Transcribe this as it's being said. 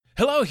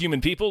Hello, human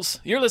peoples.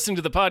 You're listening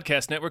to the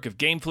podcast network of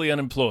Gamefully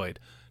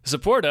Unemployed. To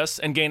support us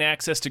and gain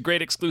access to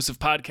great exclusive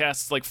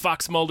podcasts like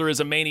Fox Mulder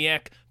is a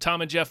Maniac,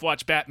 Tom and Jeff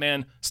Watch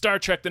Batman, Star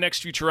Trek The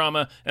Next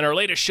Futurama, and our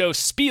latest show,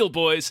 Spiel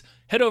Boys,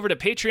 head over to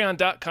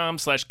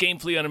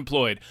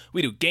patreon.com/gamefullyunemployed.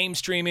 We do game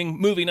streaming,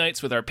 movie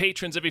nights with our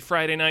patrons every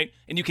Friday night,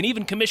 and you can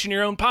even commission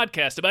your own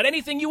podcast about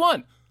anything you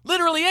want.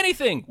 Literally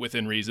anything,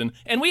 within reason,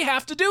 and we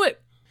have to do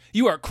it.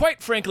 You are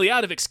quite frankly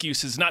out of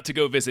excuses not to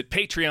go visit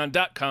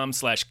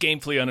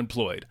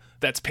patreon.com/gamefullyunemployed.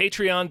 That's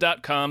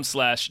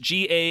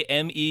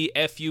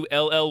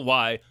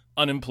patreon.com/GAMEFULLY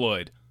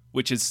unemployed,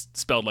 which is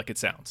spelled like it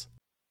sounds.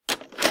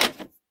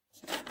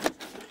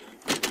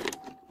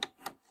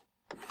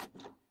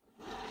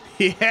 Yeah.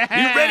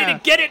 You ready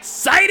to get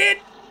excited?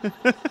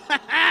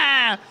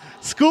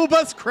 School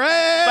bus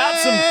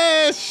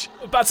crash!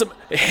 About some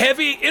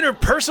heavy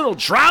interpersonal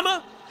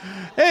drama?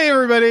 Hey,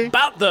 everybody.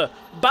 About the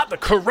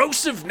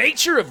corrosive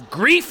nature of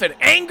grief and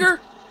anger?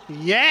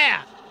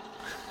 Yeah.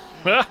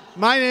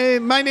 My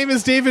name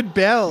is David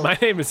Bell. My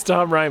name is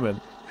Tom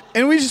Ryman.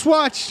 And we just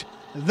watched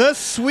The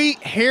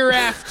Sweet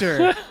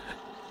Hereafter.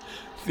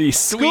 The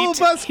School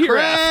Sweet bus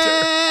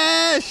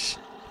Hereafter.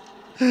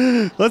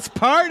 crash! Let's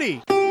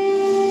party!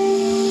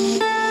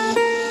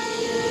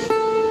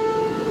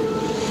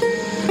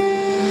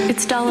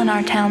 It's dull in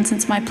our town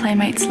since my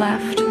playmates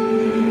left.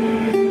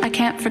 I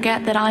can't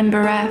forget that I'm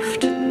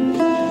bereft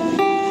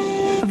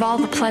of all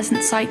the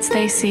pleasant sights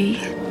they see,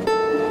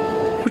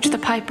 which the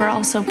piper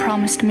also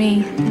promised me.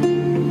 In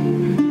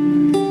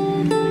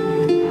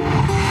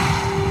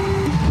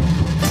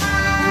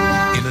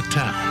a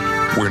town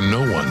where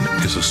no one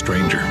is a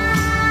stranger,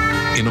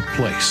 in a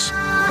place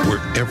where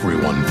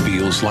everyone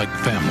feels like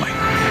family,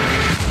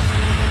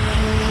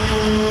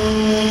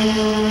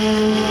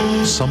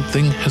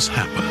 something has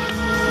happened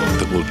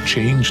that will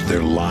change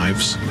their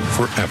lives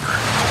forever.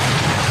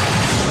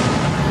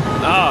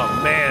 Oh,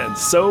 man,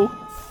 so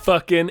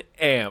fucking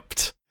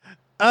amped.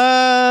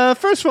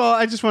 First of all,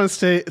 I just want to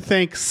say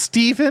thank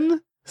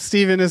Steven.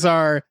 Steven is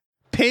our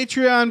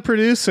Patreon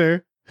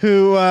producer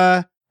who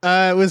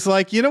was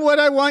like, you know what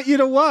I want you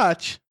to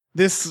watch?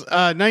 This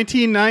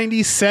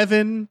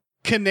 1997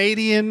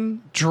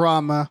 Canadian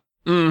drama.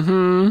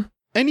 Mm-hmm.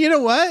 And you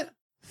know what?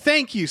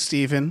 Thank you,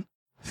 Steven.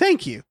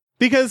 Thank you.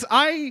 Because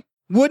I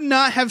would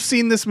not have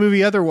seen this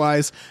movie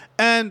otherwise.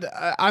 And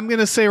I'm going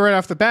to say right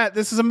off the bat,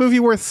 this is a movie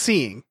worth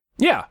seeing.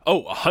 Yeah.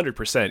 Oh,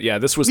 100%. Yeah,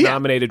 this was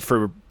nominated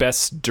for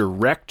Best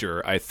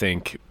Director, I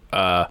think.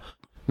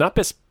 Not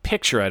Best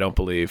Picture, I don't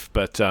believe.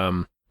 But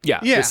yeah.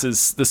 This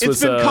was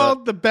been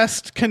called the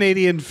best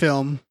Canadian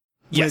film.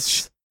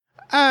 Yes. Which,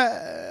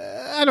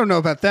 I don't know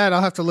about that.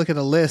 I'll have to look at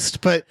a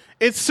list. But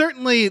this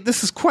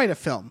is quite a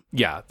film.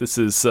 Yeah, this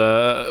is,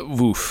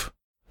 woof.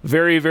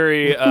 Very,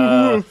 very,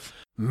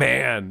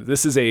 man,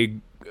 this is a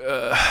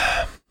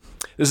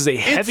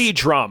heavy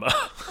drama.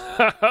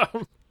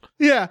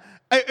 Yeah.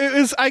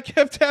 I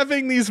kept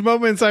having these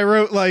moments. I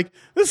wrote like,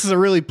 this is a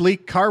really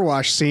bleak car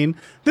wash scene.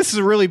 This is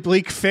a really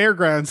bleak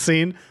fairground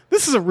scene.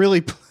 This is a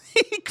really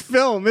bleak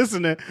film,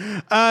 isn't it?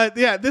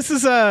 Yeah, this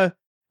is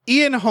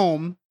Ian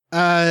Holm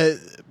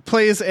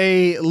plays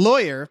a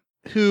lawyer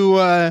who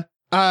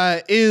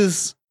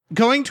is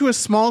going to a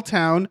small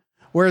town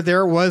where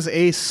there was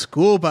a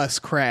school bus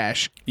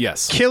crash.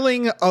 Yes.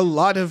 Killing a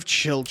lot of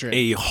children.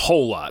 A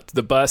whole lot.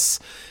 The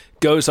bus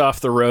goes off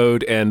the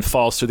road and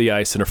falls to the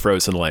ice in a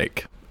frozen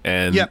lake.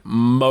 And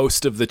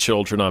most of the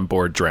children on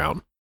board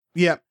drown.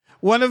 Yep.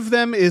 One of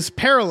them is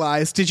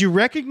paralyzed. Did you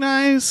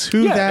recognize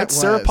who that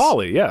was? Sarah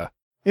Polley, yeah.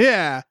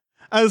 Yeah.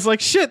 I was like,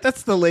 shit,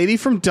 that's the lady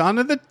from Dawn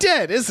of the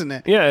Dead, isn't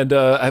it? Yeah, and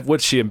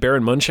what's she in?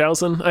 Baron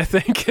Munchausen, I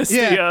think, is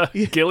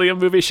the Gilliam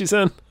movie she's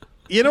in.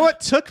 You know what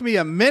took me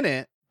a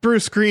minute?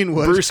 Bruce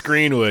Greenwood. Bruce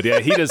Greenwood,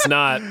 yeah. He does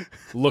not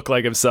look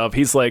like himself.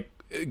 He's like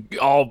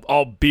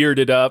all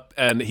bearded up,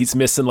 and he's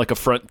missing like a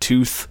front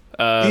tooth.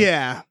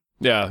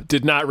 Yeah,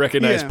 did not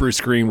recognize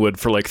Bruce Greenwood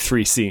for like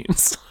 3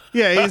 scenes.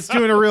 Yeah, he's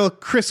doing a real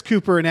Chris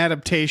Cooper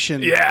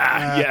adaptation.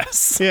 Yeah,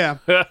 yes. Yeah.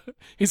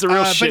 He's a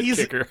real shit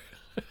kicker.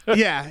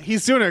 Yeah,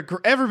 he's doing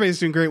everybody's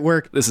doing great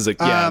work. This is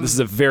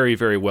a very,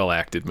 very well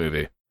acted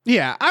movie.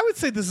 Yeah, I would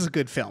say this is a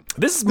good film.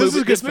 This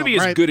movie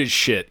is good as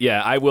shit.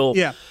 Yeah, I will.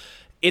 Yeah.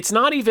 It's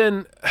not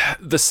even,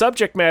 the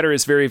subject matter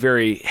is very,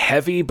 very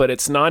heavy, but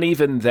it's not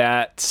even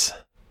that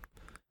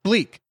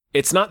bleak.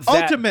 It's not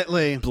that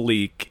ultimately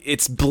bleak.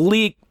 It's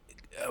bleak.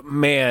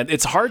 Man,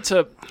 it's hard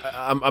to,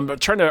 I'm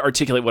trying to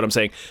articulate what I'm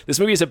saying. This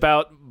movie is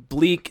about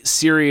bleak,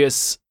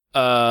 serious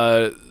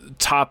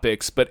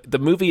topics, but the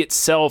movie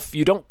itself,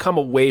 you don't come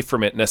away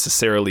from it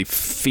necessarily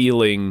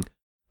feeling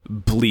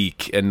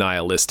bleak and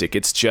nihilistic.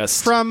 It's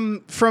just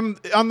from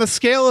on the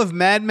scale of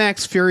Mad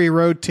Max Fury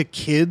Road to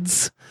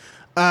Kids,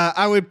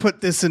 I would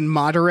put this in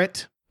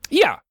moderate.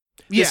 Yeah.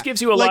 This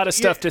gives you a lot of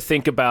stuff to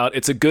think about.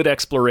 It's a good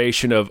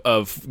exploration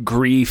of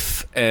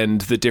grief and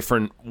the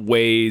different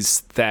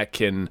ways that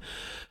can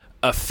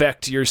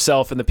affect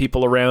yourself and the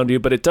people around you,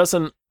 but it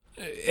doesn't,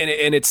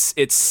 and it's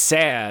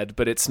sad,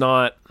 but it's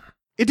not.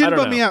 It didn't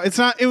bum me out.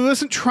 It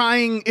wasn't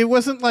trying. It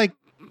wasn't like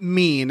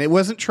mean. It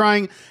wasn't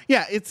trying.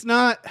 Yeah, it's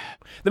not.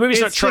 The movie's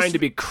not it's trying just- to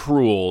be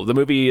cruel. The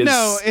movie is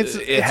It's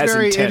has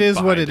very. intent It is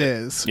what behind it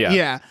is. Yeah.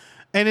 Yeah,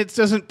 and it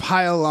doesn't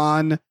pile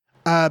on.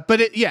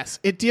 But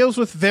it deals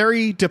with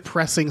very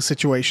depressing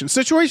situations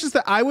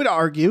that I would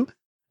argue,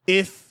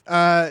 if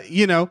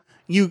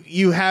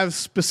you have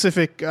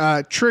specific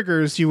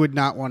triggers, you would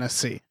not want to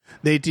see.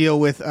 They deal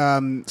with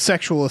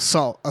sexual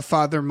assault, a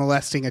father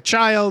molesting a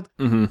child.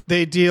 Mm-hmm.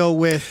 They deal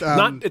with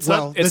It's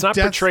not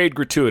portrayed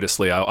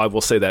gratuitously. I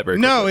will say that very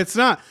quickly. No, it's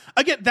not.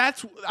 Again,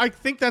 I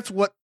think that's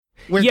what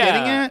we're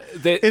getting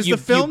at. The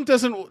film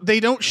they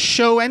don't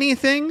show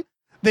anything.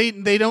 They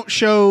don't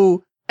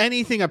show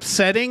anything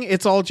upsetting.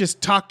 It's all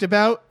just talked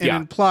about and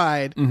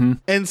implied. Mm-hmm.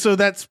 And so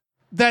that's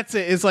it.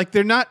 It's like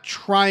they're not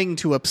trying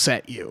to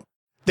upset you.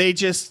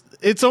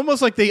 It's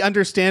almost like they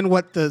understand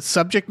what the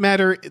subject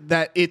matter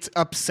that it's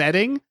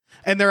upsetting,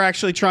 and they're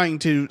actually trying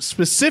to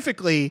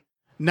specifically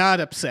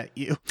not upset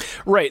you.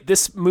 Right.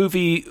 This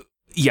movie,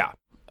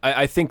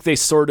 I think they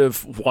sort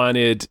of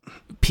wanted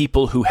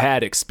people who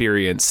had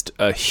experienced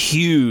a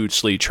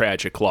hugely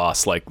tragic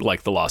loss,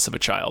 like the loss of a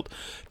child,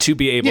 to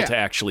be able to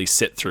actually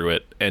sit through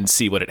it and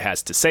see what it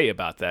has to say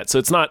about that. So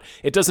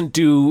it doesn't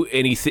do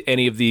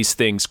any of these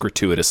things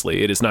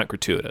gratuitously. It is not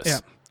gratuitous. Yeah.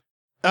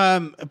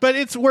 But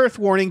it's worth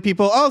warning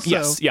people also.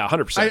 Yes,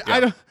 100%.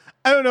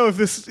 I don't know if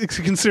this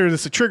consider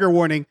this a trigger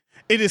warning.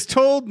 It is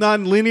told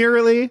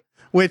non-linearly,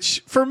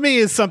 which for me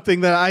is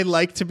something that I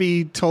like to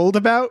be told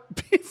about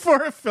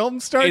before a film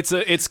starts.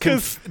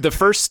 The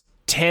first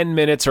 10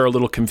 minutes are a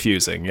little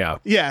confusing. Yeah.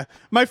 Yeah.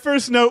 My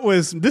first note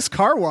was this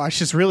car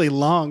wash is really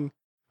long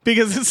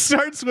because it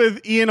starts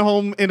with Ian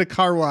Holm in a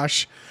car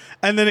wash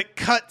and then it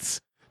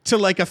cuts to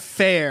like a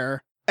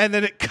fair. And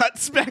then it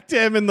cuts back to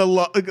him in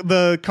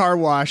the car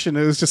wash, and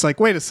it was just like,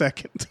 wait a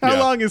second, how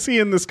long is he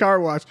in this car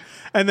wash?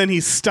 And then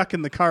he's stuck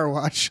in the car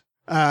wash.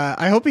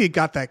 I hope he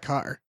got that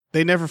car.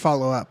 They never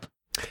follow up.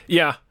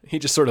 Yeah, he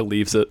just sort of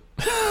leaves it.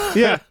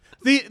 Yeah.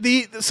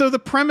 So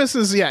the premise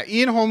is,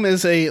 Ian Holm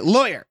is a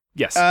lawyer.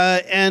 Yes.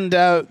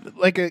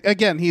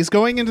 Again, he's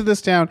going into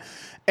this town,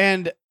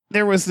 and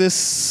there was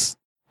this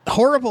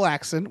horrible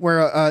accident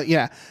where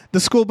the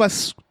school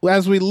bus,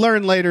 as we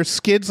learn later,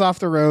 skids off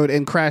the road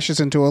and crashes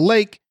into a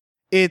lake.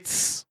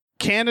 It's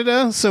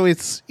Canada, so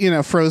it's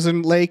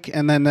frozen lake,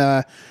 and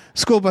then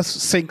school bus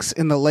sinks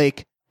in the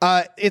lake.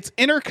 It's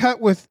intercut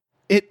with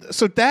it,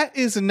 so that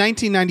is in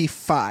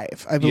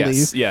 1995, I believe.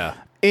 Yes, yeah.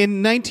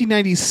 In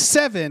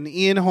 1997,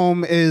 Ian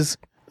Holm is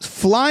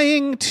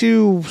flying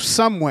to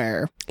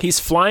somewhere. He's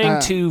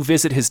flying to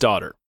visit his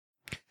daughter.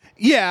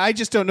 Yeah, I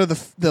just don't know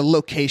the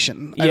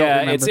location.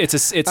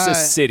 It's a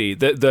city.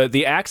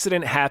 The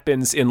accident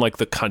happens in like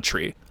the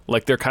country.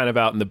 Like they're kind of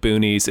out in the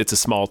boonies. It's a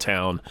small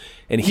town,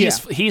 and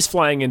he's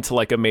flying into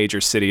like a major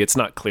city. It's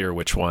not clear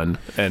which one,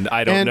 and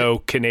I don't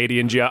know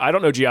I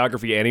don't know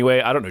geography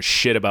anyway. I don't know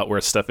shit about where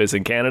stuff is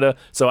in Canada,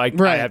 so I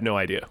have no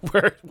idea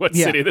what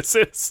city this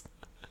is.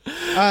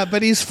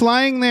 But he's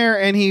flying there,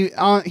 and he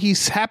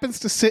happens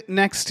to sit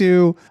next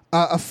to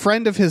a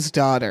friend of his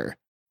daughter,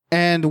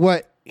 and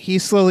what he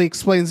slowly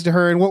explains to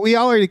her, and what we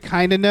already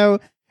kind of know,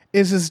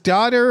 is his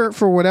daughter,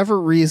 for whatever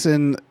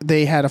reason,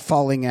 they had a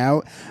falling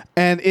out,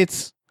 and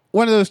it's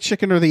one of those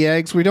chicken or the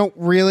eggs. We don't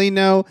really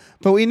know,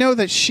 but we know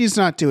that she's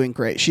not doing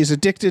great. She's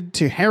addicted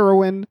to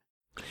heroin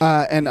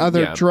and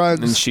other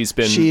drugs. And she's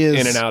been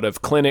in and out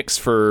of clinics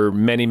for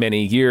many,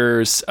 many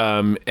years,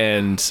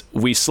 and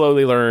we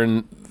slowly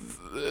learn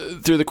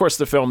through the course of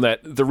the film that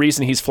the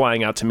reason he's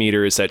flying out to meet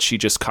her is that she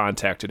just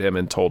contacted him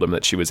and told him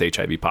that she was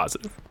HIV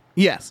positive.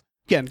 Yes.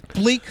 Again,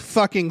 bleak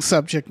fucking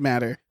subject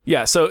matter.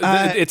 Yeah, so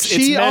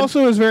she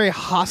also is very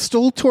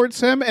hostile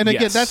towards him, and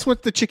again, that's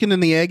what the chicken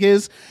and the egg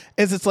is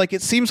it's like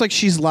it seems like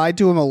she's lied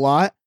to him a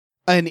lot,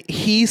 and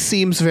he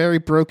seems very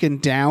broken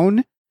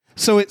down.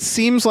 So it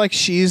seems like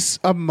she's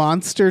a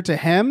monster to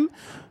him,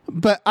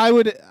 but I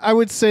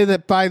would say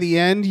that by the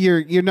end,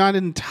 you're not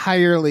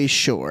entirely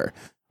sure.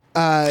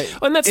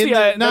 And that's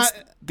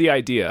the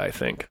idea, I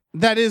think.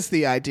 That is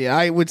the idea.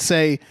 I would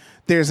say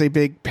there's a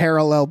big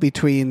parallel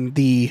between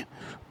the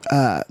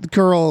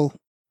girl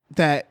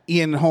that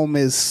Ian Holm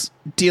is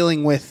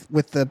dealing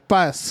with the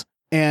bus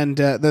and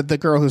the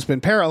girl who's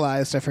been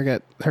paralyzed. I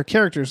forget her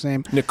character's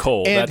name.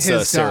 Nicole. And that's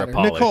his Sarah daughter.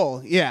 Polley.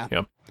 Nicole, yeah.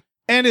 Yep.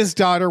 And his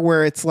daughter,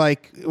 where it's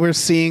like we're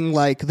seeing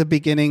like the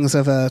beginnings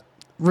of a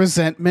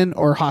resentment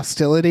or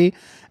hostility,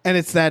 and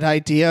it's that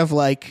idea of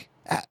like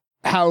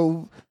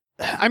how,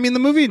 I mean, the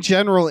movie in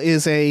general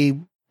is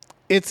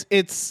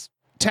it's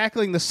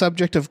tackling the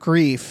subject of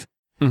grief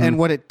and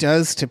what it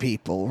does to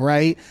people,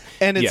 right?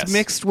 And it's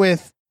mixed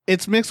with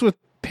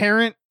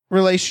parent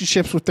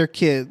relationships with their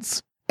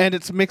kids, and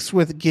it's mixed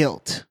with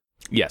guilt.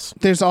 Yes.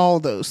 There's all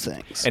those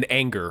things. And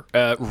anger.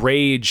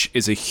 Rage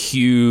is a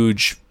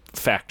huge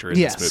factor in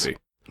this movie.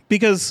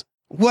 Because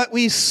what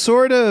we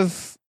sort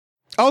of...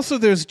 Also,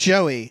 there's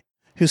Joey,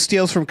 who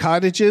steals from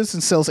cottages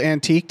and sells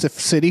antique to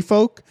city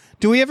folk.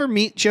 Do we ever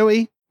meet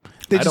Joey?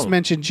 They just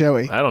mentioned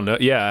Joey. I don't know.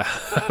 Yeah,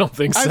 I don't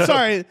think so. I'm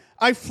sorry.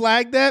 I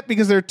flagged that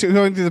because they're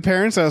going through the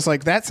parents. I was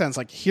like, that sounds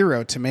like a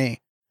hero to me.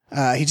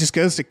 He just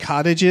goes to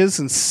cottages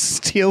and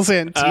steals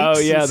antiques. Oh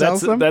yeah, and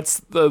sells them. that's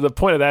the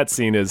point of that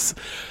scene is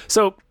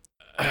so.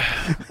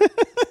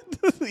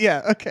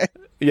 Yeah. Okay.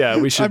 Yeah,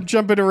 we should. I'm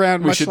jumping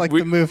around much like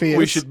the movie is.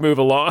 We should move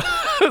along.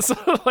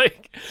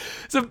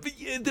 so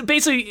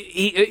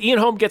basically, Ian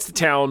Holm gets to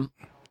town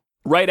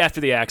right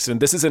after the accident.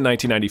 This is in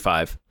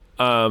 1995.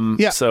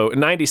 So in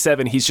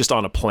 97, he's just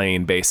on a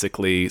plane,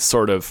 basically,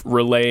 sort of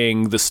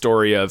relaying the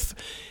story of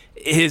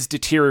his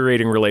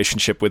deteriorating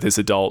relationship with his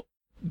adult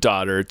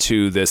daughter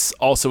to this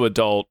also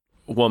adult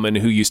woman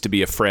who used to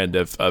be a friend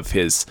of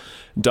his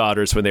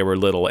daughter's when they were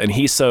little. And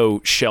he's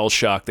so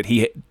shell-shocked that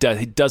he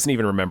doesn't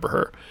even remember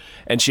her.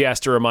 And she has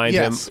to remind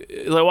him,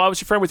 like, why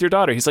was your friend with your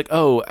daughter? He's like,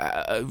 oh,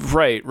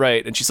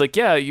 right. And she's like,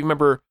 yeah, you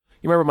remember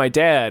my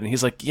dad? And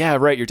he's like, yeah,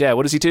 right, your dad.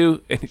 What does he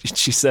do? And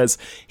she says,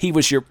 he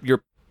was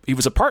he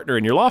was a partner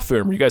in your law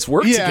firm. You guys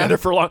worked together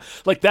for a long.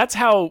 Like, that's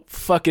how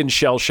fucking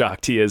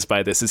shell-shocked he is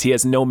by this. Is he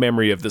has no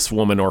memory of this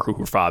woman or who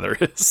her father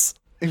is.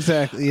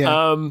 Exactly.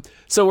 Yeah.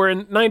 So we're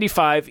in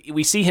 95.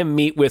 We see him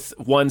meet with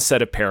one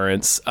set of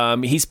parents.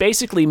 He's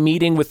basically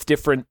meeting with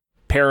different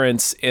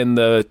parents in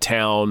the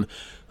town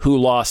who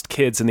lost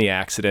kids in the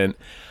accident.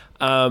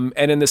 And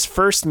in this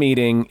first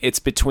meeting, it's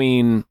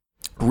between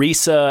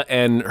Risa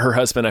and her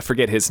husband. I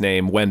forget his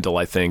name. Wendell,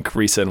 I think.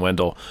 Risa and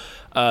Wendell.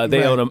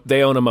 They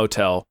own a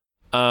motel.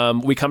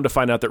 We come to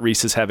find out that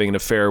Risa's having an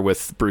affair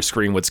with Bruce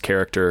Greenwood's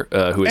character,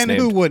 who is named. And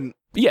who wouldn't?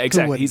 Yeah,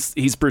 exactly.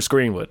 He's Bruce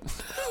Greenwood.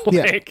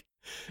 Like,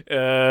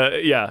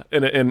 yeah.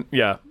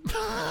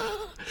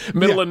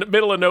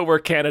 Middle of nowhere,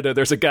 Canada.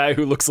 There's a guy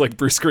who looks like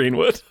Bruce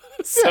Greenwood.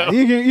 So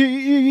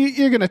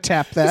you're gonna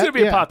tap that. He's gonna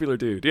be a popular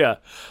dude. Yeah.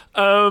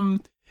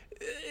 And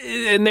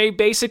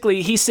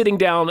he's sitting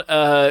down,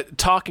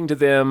 talking to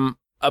them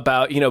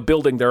about,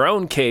 building their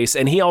own case.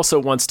 And he also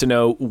wants to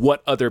know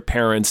what other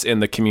parents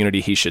in the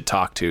community he should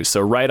talk to.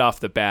 So right off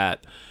the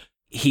bat,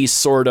 he's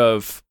sort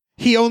of,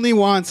 he only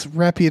wants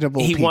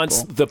reputable people. He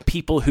wants the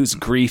people whose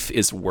grief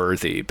is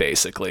worthy,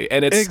 basically.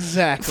 And it's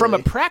exactly from a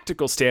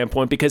practical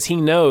standpoint, because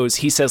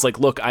he says, like,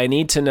 look, I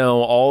need to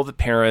know all the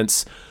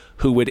parents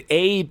who would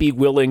be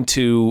willing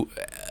to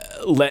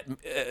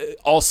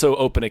also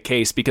open a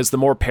case, because the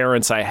more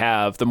parents I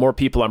have, the more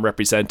people I'm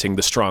representing,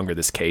 the stronger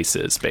this case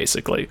is,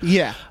 basically.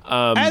 Yeah.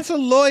 As a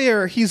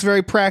lawyer, he's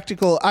very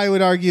practical. I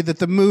would argue that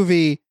the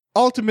movie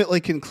ultimately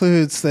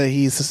concludes that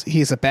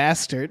he's a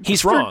bastard.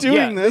 He's wrong. For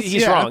doing this.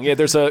 He's wrong. Yeah,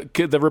 there's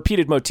the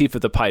repeated motif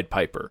of the Pied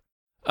Piper.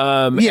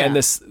 And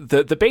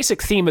the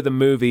basic theme of the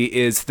movie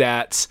is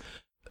that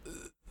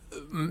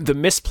the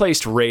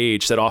misplaced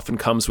rage that often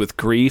comes with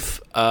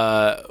grief,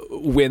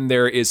 when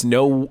there is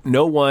no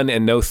one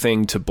and no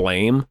thing to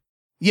blame,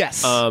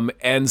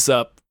 ends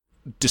up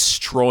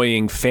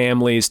destroying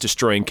families,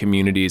 destroying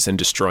communities, and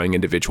destroying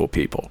individual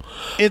people.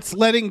 It's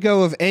letting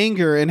go of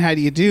anger, and how do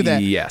you do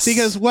that? Yes.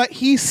 Because what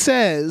he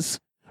says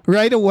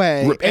right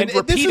away, and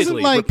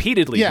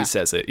repeatedly he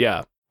says it,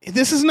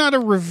 this is not a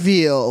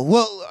reveal.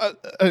 Well,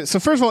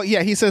 so first of all,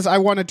 he says, I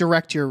want to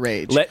direct your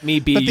rage. Let me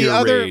be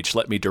your rage.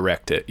 Let me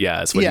direct it.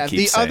 Yeah, is what he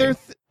keeps saying.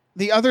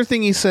 The other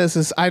thing he says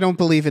is, I don't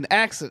believe in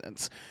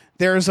accidents.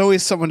 There is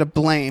always someone to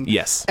blame.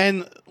 Yes.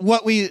 And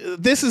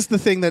this is the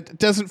thing that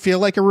doesn't feel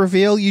like a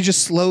reveal. You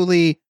just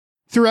slowly,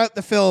 throughout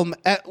the film,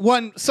 at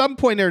some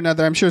point or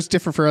another, I'm sure it's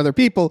different for other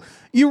people,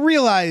 you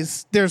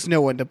realize there's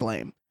no one to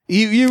blame.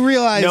 You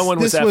realize no one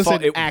was at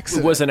fault.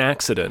 Accident. It was an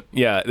accident.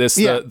 Yeah.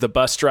 The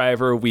bus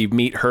driver, we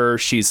meet her.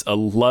 She's a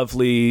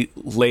lovely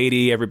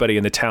lady. Everybody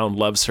in the town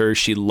loves her.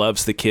 She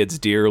loves the kids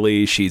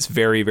dearly. She's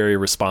very, very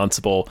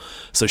responsible.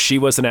 So she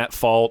wasn't at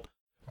fault.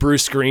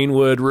 Bruce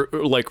Greenwood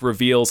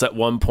reveals at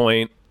one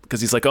point,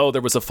 because he's like, oh,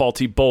 there was a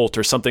faulty bolt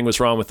or something was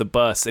wrong with the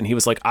bus. And he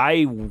was like,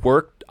 I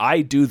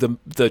do the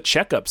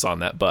checkups on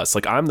that bus.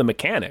 Like, I'm the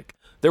mechanic.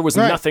 There was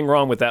nothing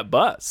wrong with that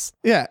bus.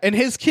 Yeah, and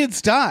his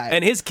kids died.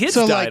 And his kids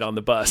died on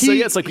the bus. So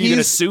it's like, are you going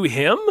to sue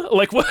him?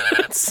 Like,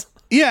 what?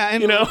 Yeah,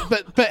 and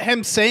but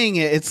him saying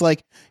it, it's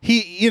like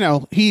he's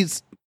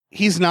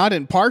not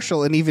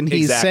impartial, and even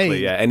he's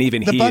saying, and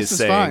even the he bus is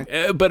saying.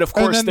 Fine. But of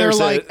course, they're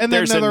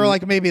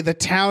like maybe the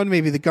town,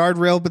 maybe the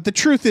guardrail. But the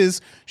truth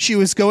is, she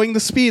was going the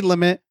speed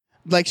limit.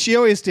 Like she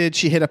always did.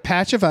 She hit a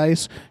patch of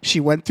ice. She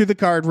went through the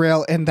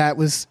guardrail, and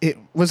it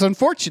was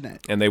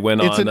unfortunate. And they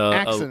went on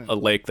a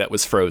lake that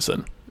was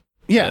frozen.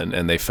 Yeah.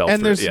 And they fell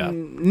and through it.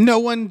 No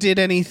one did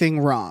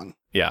anything wrong.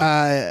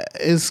 Yeah.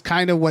 Is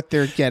kind of what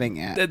they're getting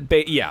at.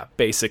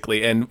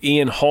 Basically. And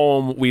Ian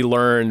Holm, we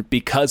learn,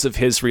 because of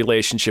his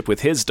relationship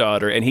with his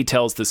daughter, and he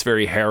tells this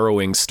very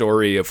harrowing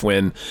story of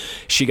when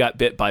she got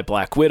bit by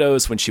black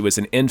widows when she was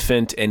an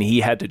infant, and he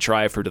had to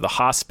drive her to the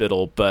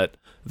hospital, but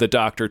the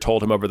doctor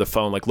told him over the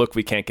phone, like, look,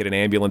 we can't get an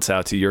ambulance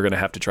out to you. You're going to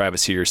have to drive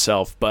us here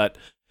yourself. But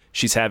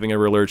she's having an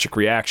allergic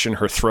reaction.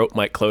 Her throat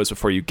might close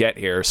before you get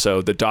here.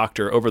 So the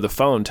doctor over the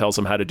phone tells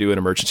him how to do an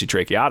emergency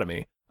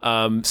tracheotomy.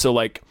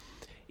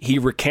 He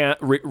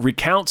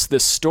recounts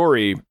this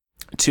story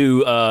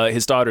to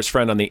his daughter's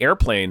friend on the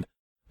airplane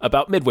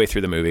about midway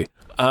through the movie.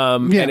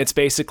 And it's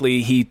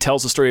basically, he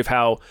tells the story of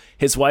how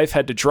his wife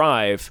had to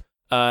drive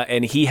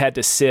and he had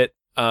to sit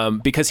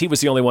because he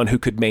was the only one who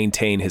could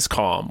maintain his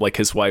calm. Like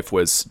his wife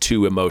was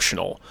too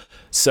emotional.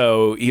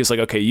 So he was like,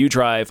 okay, you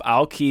drive.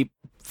 I'll keep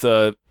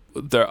the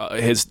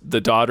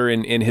daughter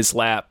in his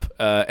lap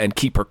and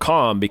keep her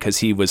calm, because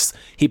he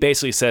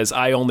basically says,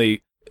 I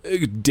only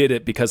did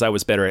it because I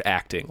was better at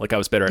acting. Like I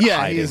was better at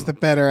hiding. Yeah, he's the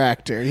better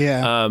actor.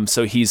 Yeah.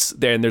 So he's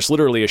there, and there's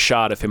literally a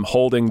shot of him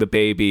holding the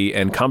baby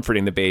and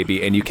comforting the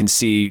baby, and you can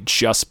see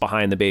just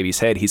behind the baby's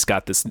head, he's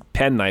got this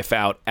penknife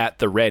out at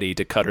the ready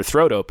to cut her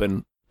throat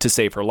open to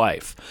save her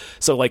life.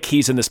 So like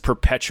he's in this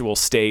perpetual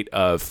state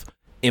of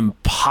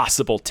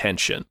impossible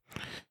tension.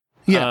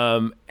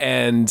 Yeah.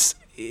 And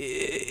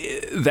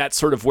that's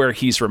sort of where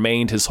he's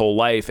remained his whole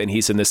life, and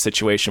he's in this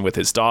situation with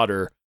his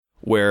daughter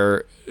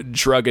where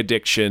drug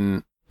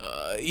addiction,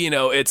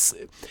 it's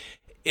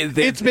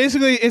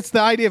basically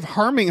the idea of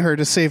harming her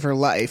to save her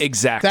life.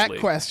 Exactly. That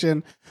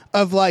question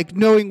of like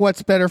knowing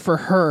what's better for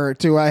her.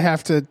 Do I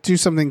have to do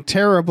something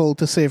terrible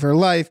to save her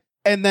life?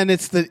 And then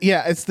it's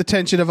the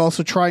tension of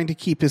also trying to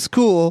keep his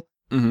cool,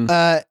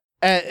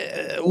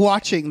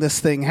 watching this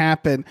thing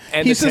happen.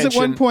 And he says at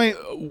one point,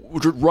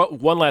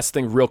 one last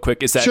thing real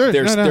quick is that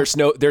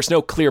there's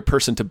no clear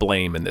person to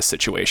blame in this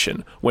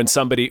situation. When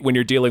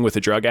you're dealing with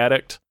a drug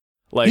addict,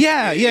 like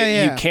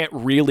you can't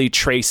really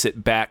trace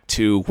it back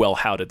to, well,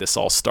 how did this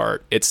all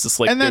start? It's just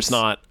like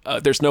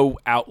there's no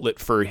outlet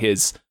for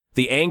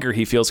the anger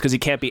he feels, because he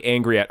can't be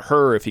angry at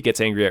her. If he gets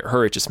angry at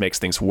her, it just makes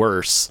things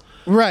worse.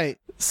 Right.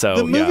 So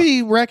the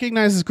movie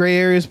recognizes gray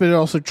areas, but it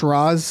also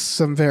draws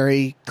some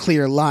very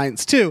clear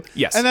lines too.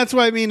 Yes. And that's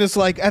what I mean is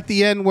like at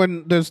the end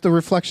when there's the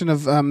reflection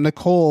of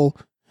Nicole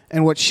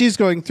and what she's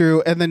going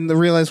through, and then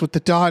realize with the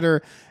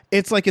daughter,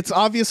 it's like it's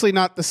obviously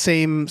not the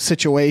same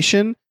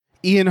situation.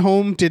 Ian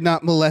Holm did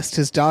not molest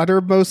his daughter,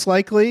 most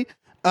likely.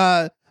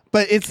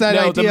 But it's that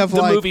idea of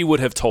the movie would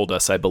have told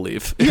us, I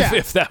believe,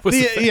 if that was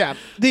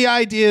the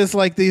idea is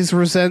like these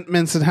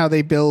resentments and how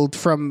they build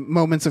from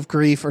moments of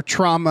grief or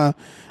trauma,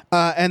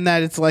 and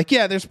that it's like,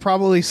 there's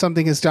probably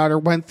something his daughter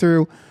went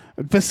through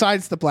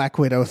besides the Black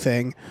Widow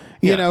thing.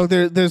 You know,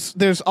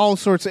 there's all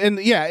sorts of, and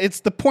it's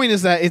the point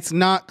is that it's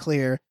not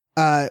clear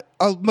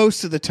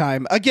most of the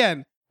time.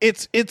 Again,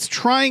 it's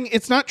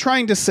not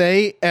trying to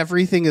say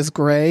everything is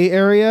gray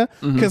area,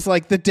 because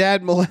like the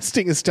dad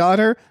molesting his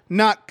daughter,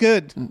 not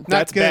good.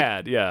 That's good.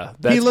 Bad. Yeah.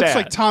 He looks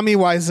like Tommy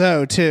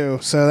Wiseau too,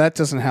 so that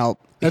doesn't help.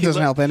 That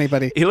doesn't help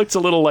anybody. He looks a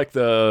little like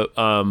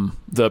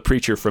the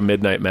preacher from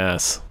Midnight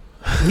Mass.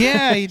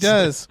 Yeah, he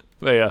does.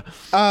 But yeah.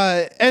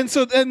 And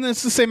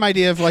it's the same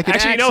idea of like an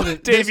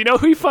accident. Dave, you know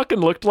who he fucking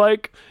looked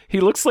like? He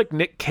looks like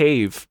Nick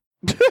Cave.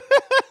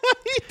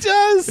 He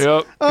does.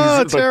 Yep.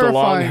 Oh, he's like the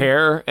long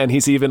hair, and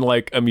he's even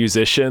like a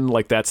musician.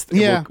 Like that's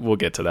we'll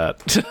get to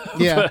that.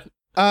 Yeah.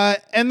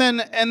 And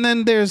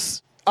then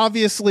there's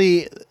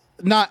obviously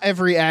not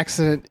every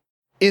accident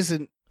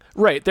isn't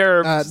right.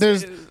 There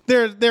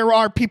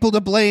are people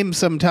to blame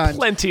sometimes.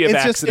 Plenty of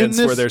accidents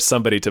where there's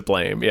somebody to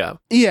blame. Yeah.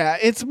 Yeah.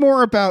 It's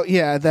more about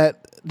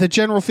that the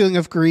general feeling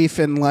of grief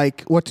and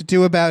like what to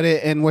do about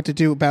it and what to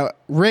do about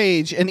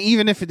rage, and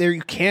even if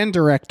you can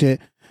direct it,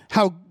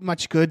 how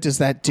much good does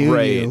that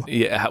do you?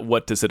 Yeah.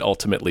 What does it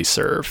ultimately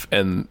serve?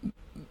 And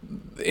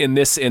in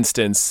this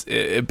instance,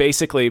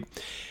 basically,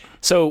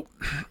 so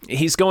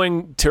he's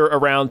going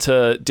around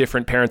to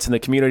different parents in the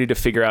community to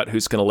figure out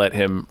who's going to let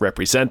him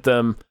represent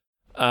them.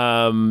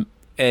 And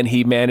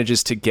he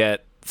manages to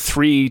get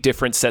 3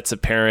 different sets of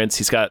parents.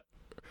 He's got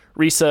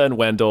Risa and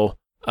Wendell,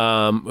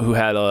 who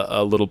had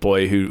a little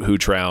boy who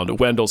drowned.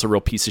 Wendell's a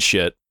real piece of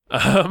shit.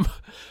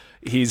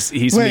 He's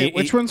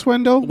which one's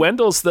Wendell?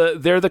 Wendell's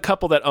they're the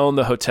couple that own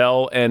the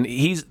hotel, and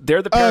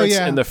they're the parents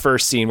in the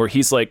first scene where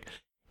he's like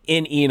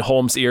in Ian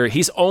Holm's ear.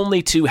 He's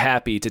only too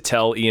happy to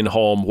tell Ian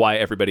Holm why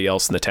everybody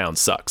else in the town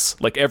sucks.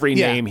 Like every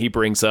name he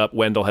brings up,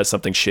 Wendell has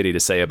something shitty to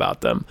say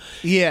about them.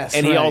 Yes.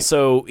 And he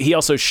also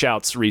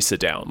shouts Risa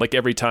down. Like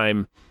every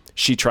time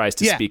she tries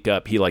to speak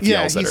up, he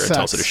yells at her and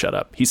tells her to shut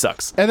up. He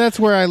sucks. And that's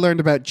where I learned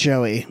about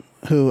Joey,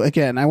 who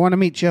again, I want to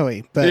meet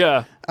Joey,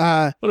 but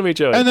want to meet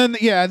Joey. And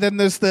then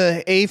there's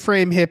the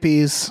A-frame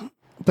hippies,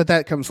 but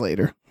that comes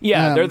later.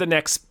 Yeah, they're the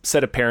next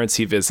set of parents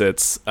he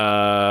visits.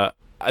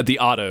 The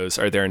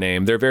Ottos are their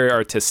name. They're very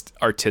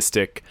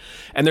artistic,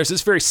 and there's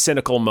this very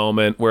cynical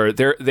moment where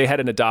they had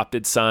an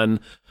adopted son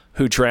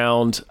who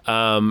drowned,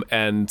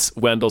 and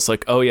Wendell's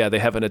like, oh yeah, they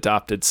have an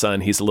adopted son.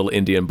 He's a little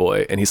Indian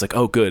boy, and he's like,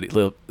 oh good,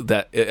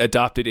 that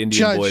adopted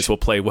Indian boys will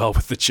play well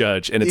with the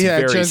judge, and it's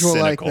very judge cynical.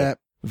 Will like that.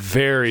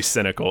 Very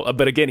cynical.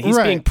 But again, he's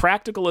being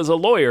practical as a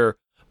lawyer,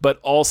 but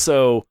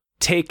also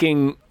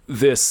taking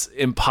this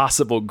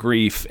impossible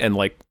grief and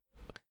like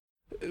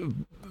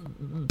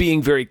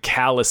being very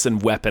callous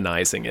and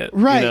weaponizing it.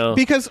 Right. You know?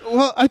 Because,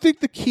 I think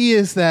the key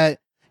is that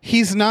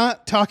he's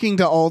not talking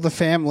to all the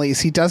families.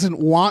 He doesn't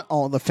want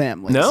all the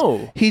families.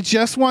 No. He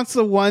just wants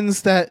the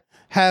ones that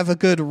have a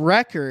good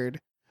record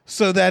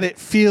so that it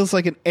feels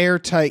like an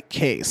airtight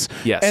case.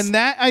 Yes. And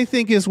that, I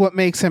think, is what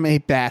makes him a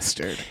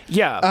bastard.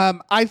 Yeah.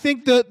 I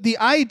think the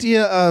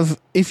idea of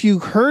if you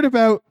heard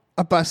about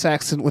a bus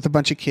accident with a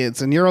bunch of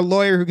kids and you're a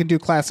lawyer who can do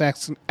class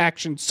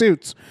action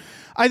suits,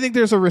 I think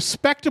there's a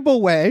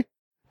respectable way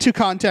to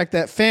contact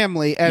that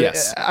family. And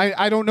Yes.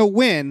 I don't know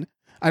when.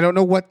 I don't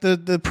know what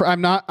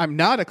I'm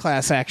not a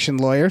class action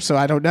lawyer, so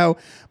I don't know.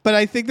 But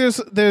I think there's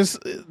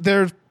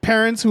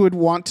parents who would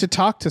want to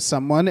talk to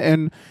someone,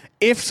 and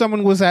if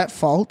someone was at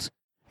fault,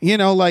 you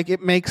know, like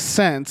it makes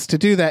sense to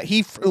do that.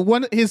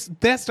 His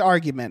best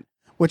argument,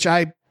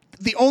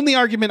 the only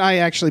argument I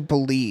actually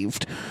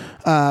believed,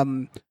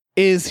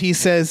 is he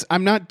says,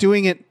 I'm not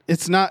doing it.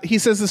 It's not, he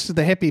says this to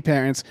the hippie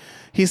parents.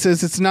 He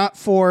says, it's not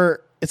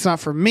for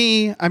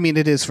me. I mean,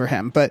 it is for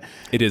him, but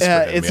It is for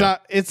him,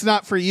 it's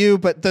not for you,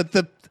 but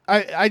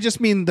I just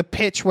mean the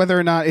pitch, whether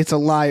or not it's a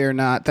lie or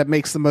not, that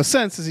makes the most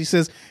sense is he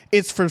says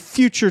it's for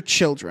future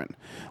children,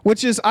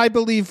 which is, I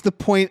believe, the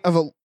point of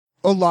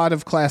a lot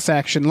of class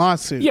action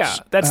lawsuits. Yeah,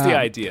 that's the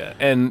idea.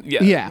 And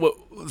Yeah.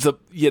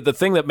 The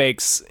thing that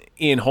makes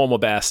Ian Holm a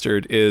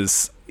bastard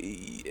is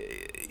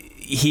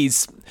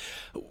he's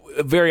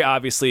very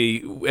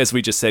obviously, as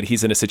we just said,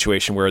 he's in a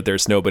situation where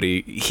there's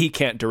nobody, he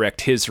can't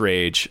direct his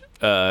rage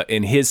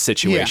in his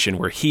situation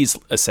where he's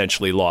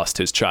essentially lost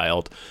his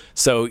child.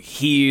 So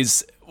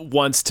he's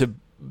wants to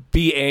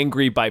be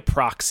angry by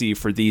proxy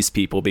for these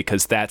people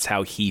because that's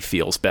how he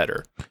feels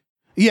better.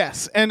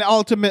 Yes, and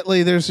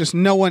ultimately there's just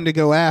no one to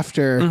go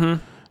after.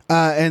 Mm-hmm.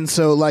 And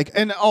so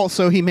and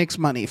also he makes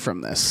money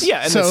from this.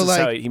 Yeah, and so this is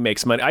how he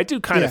makes money. I do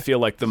kind of feel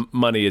like the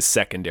money is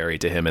secondary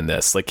to him in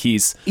this. Like you're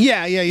he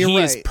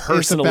right. Is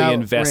personally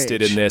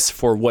invested rage. in this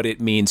for what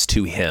it means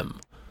to him.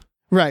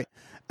 Right.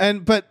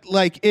 But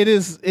like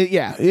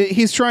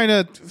he's trying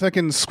to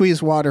fucking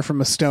squeeze water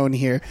from a stone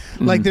here.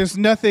 Like there's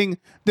nothing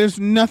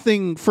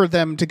for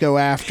them to go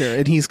after,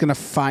 and he's going to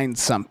find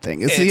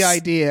something. It's the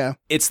idea.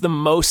 It's the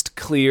most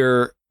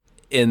clear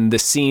in the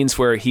scenes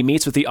where he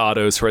meets with the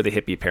Ottos, who are the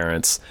hippie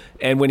parents,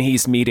 and when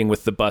he's meeting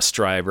with the bus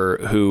driver,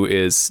 who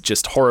is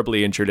just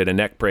horribly injured in a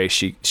neck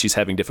brace. She's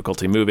having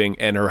difficulty moving,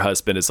 and her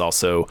husband is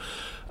also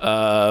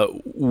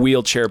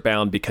wheelchair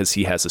bound because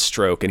he has a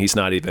stroke, and he's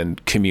not even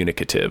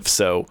communicative.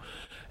 So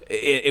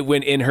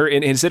when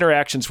in his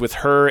interactions with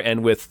her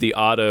and with the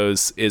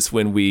Ottos is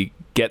when we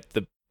get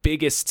the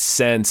biggest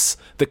sense,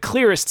 the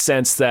clearest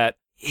sense that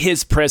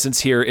his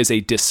presence here is a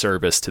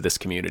disservice to this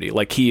community.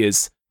 Like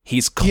he's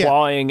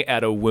clawing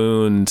at a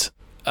wound,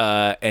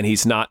 and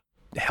he's not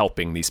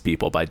helping these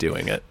people by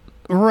doing it.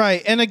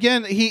 Right. And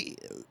again, it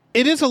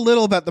is a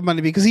little about the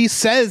money because he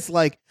says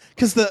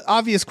because the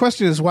obvious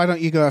question is, why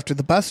don't you go after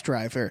the bus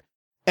driver?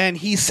 And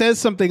he says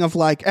something of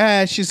like,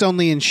 she's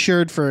only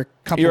insured for a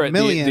couple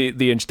million.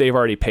 They've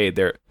already paid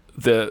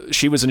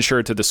she was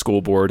insured to the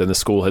school board, and the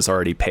school has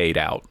already paid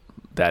out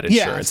that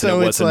insurance.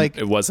 Yeah, so and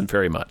it wasn't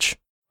very much.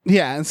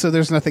 Yeah. And so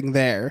there's nothing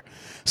there.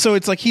 So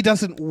it's like, he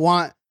doesn't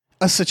want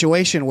a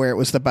situation where it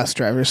was the bus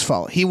driver's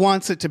fault. He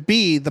wants it to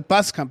be the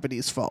bus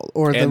company's fault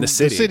or the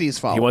city's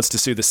fault. He wants to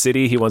sue the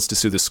city. He wants to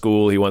sue the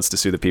school. He wants to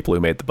sue the people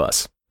who made the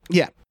bus.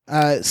 Yeah.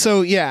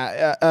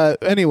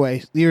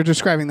 Anyway, you're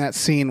describing that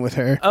scene with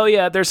her. Oh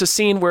yeah. There's a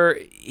scene where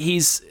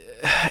it's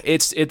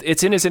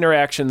in his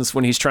interactions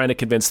when he's trying to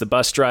convince the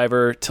bus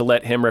driver to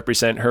let him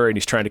represent her, and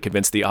he's trying to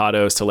convince the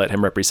Ottos to let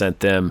him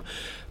represent them.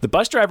 The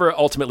bus driver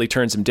ultimately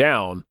turns him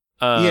down.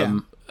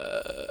 But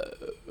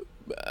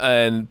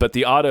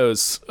the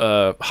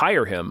Ottos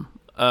hire him.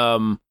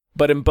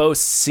 But in both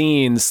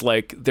scenes,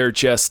 like they're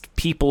just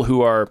people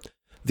who are,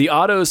 the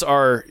Ottos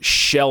are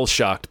shell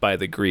shocked by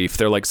the grief.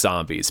 They're like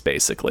zombies,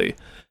 basically.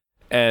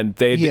 And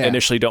they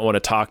initially don't want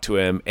to talk to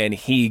him. And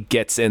he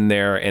gets in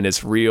there and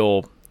is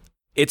real.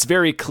 It's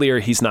very clear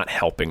he's not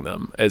helping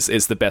them,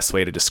 is the best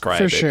way to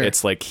describe it. Sure.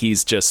 It's like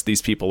he's just,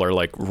 these people are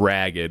like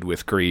ragged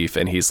with grief,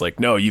 and he's like,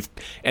 no,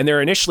 and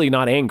they're initially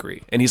not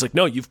angry. And he's like,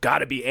 no, you've got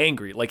to be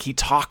angry. Like he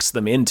talks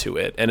them into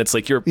it. And it's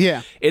like,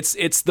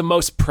 it's the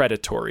most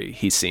predatory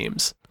he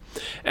seems.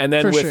 And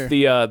then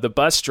the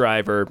bus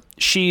driver,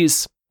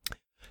 she's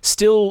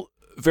still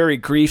very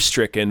grief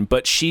stricken,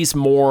 but she's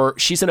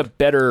in a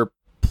better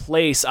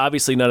place.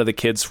 Obviously none of the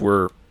kids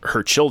were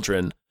her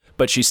children,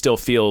 but she still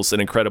feels an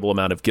incredible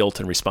amount of guilt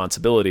and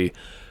responsibility.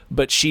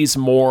 But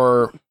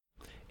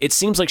it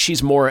seems like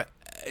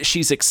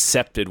she's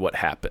accepted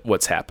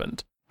what's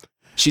happened.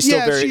 She's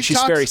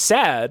still very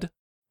sad.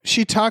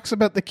 She talks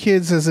about the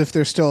kids as if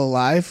they're still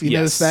alive. You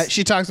notice that?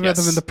 She talks about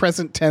them in the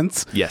present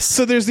tense. Yes.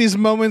 So there's these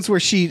moments where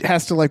she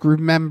has to like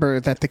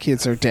remember that the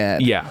kids are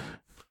dead. Yeah.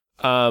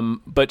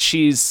 But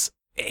she's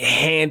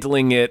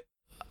handling it,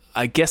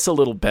 I guess, a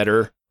little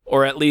better.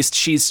 Or at least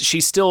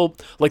she's still,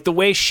 like, the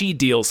way she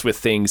deals with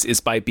things is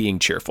by being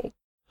cheerful.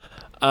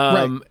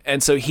 Right.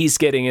 And so he's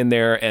getting in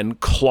there and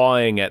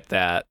clawing at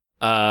that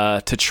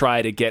to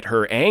try to get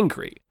her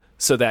angry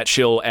so that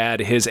she'll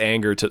add her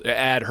anger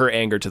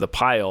to the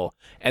pile.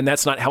 And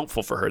that's not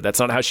helpful for her. That's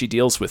not how she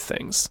deals with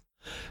things.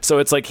 So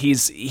it's like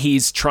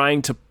he's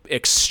trying to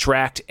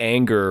extract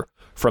anger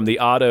from the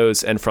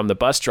Ottos and from the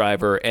bus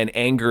driver, and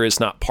anger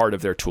is not part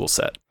of their tool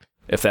set,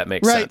 if that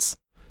makes sense.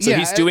 So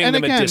he's doing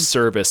them a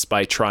disservice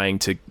by trying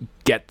to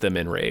get them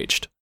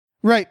enraged.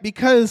 Right,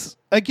 because,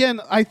 again,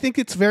 I think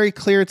it's very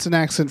clear it's an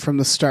accident from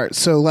the start.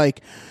 So,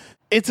 like,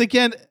 it's,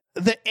 again,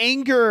 the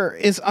anger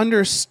is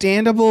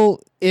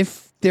understandable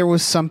if there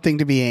was something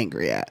to be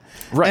angry at.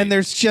 Right. And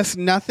there's just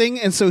nothing.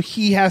 And so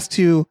he has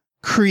to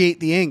create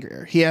the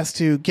anger. He has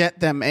to get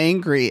them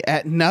angry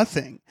at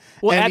nothing.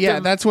 Well,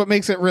 And that's what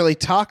makes it really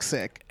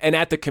toxic. And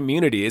at the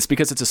community, it's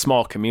because it's a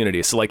small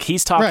community. So like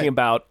he's talking Right.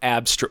 about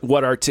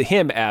what are to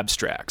him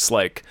abstracts,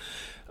 like,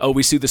 oh,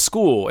 we sue the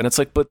school. And it's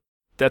like, but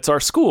that's our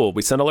school.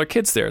 We send all our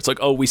kids there. It's like,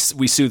 oh, we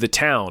sue the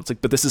town. It's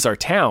like, but this is our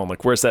town.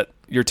 Like, where's that?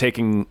 You're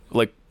taking,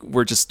 like,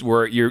 we're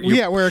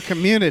a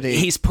community.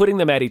 He's putting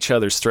them at each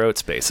other's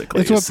throats,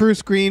 basically. It's what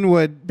Bruce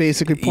Greenwood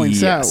basically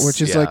points out, Yes,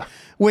 which is yeah. like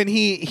when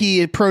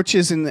he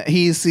approaches and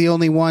he's the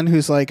only one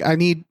who's like,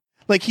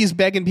 he's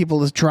begging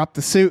people to drop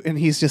the suit, and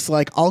he's just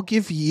like, I'll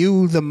give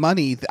you the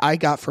money that I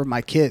got for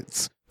my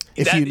kids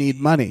if you need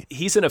money.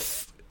 He's in a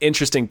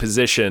interesting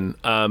position.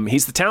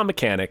 He's the town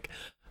mechanic.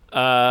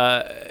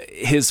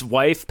 His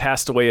wife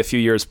passed away a few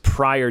years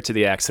prior to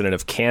the accident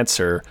of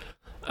cancer.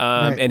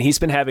 Right. And he's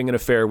been having an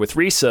affair with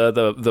Risa,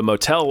 the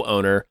motel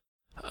owner,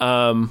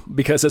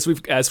 because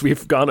as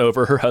we've gone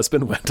over, her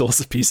husband Wendell is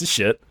a piece of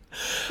shit.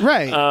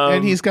 Right.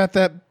 And he's got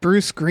that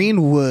Bruce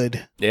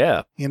Greenwood.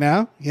 Yeah. You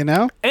know?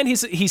 And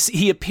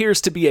he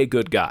appears to be a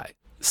good guy.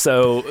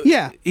 So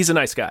yeah, he's a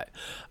nice guy.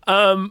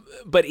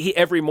 But he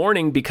every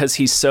morning, because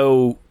he's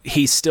still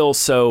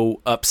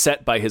so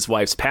upset by his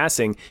wife's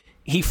passing,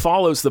 he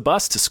follows the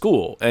bus to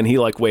school and he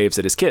like waves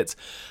at his kids.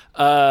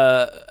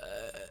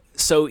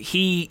 So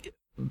he,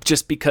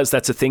 just because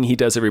that's a thing he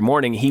does every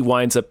morning, he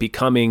winds up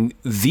becoming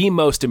the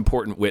most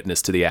important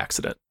witness to the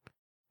accident.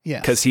 Yeah.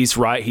 Because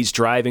he's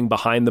driving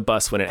behind the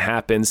bus when it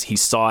happens. He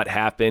saw it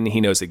happen.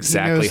 He knows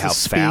exactly how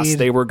fast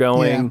they were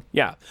going.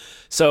 Yeah.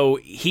 So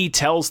he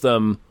tells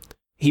them,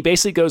 he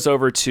basically goes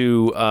over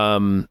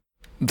to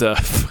the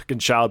fucking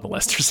child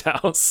molester's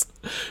house,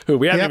 who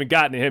we haven't even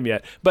gotten to him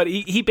yet. But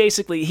he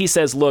basically, he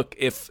says, look,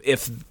 if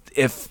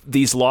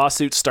these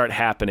lawsuits start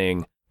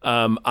happening,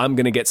 I'm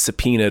going to get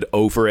subpoenaed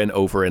over and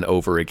over and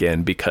over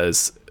again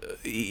because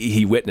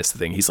he witnessed the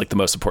thing. He's like the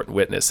most important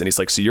witness. And he's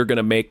like, so you're going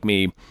to make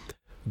me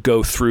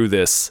go through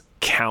this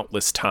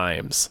countless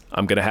times.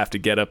 I'm going to have to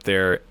get up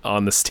there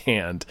on the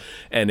stand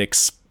and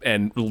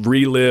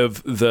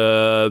relive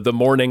the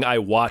morning I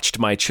watched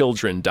my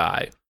children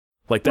die.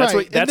 Like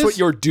that's what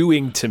you're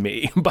doing to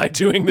me by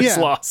doing this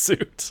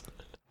lawsuit.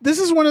 This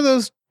is one of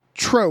those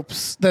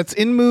tropes that's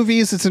in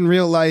movies, it's in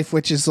real life,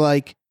 which is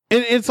like,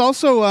 it's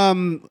also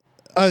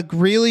a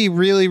really,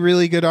 really,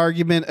 really good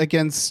argument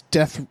against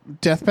death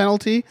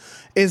penalty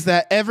is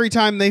that every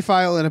time they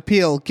file an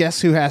appeal,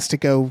 guess who has to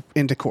go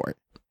into court?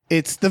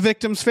 It's the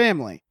victim's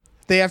family.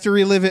 They have to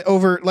relive it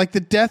over, like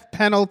the death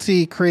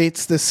penalty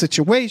creates this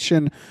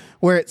situation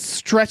where it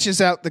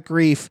stretches out the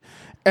grief.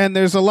 And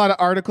there's a lot of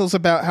articles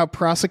about how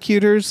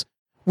prosecutors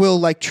will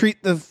like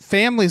treat the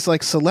families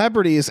like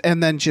celebrities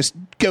and then just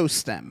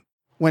ghost them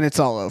when it's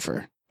all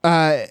over.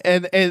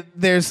 And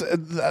there's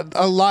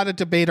a lot of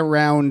debate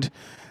around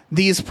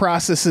these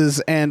processes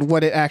and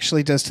what it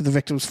actually does to the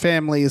victims'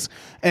 families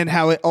and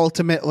how it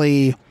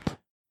ultimately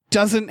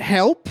doesn't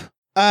help.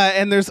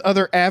 And there's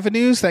other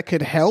avenues that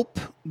could help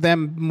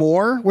them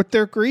more with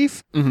their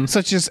grief,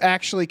 such as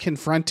actually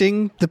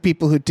confronting the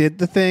people who did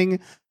the thing.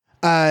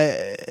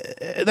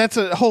 That's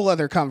a whole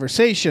other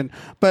conversation.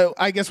 But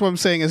I guess what I'm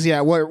saying is,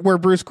 where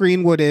Bruce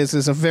Greenwood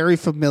is a very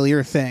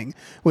familiar thing,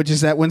 which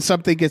is that when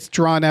something gets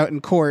drawn out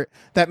in court,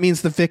 that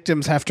means the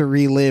victims have to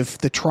relive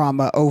the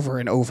trauma over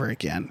and over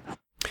again.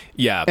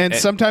 Yeah. And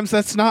sometimes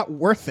that's not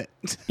worth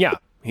it. Yeah.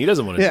 He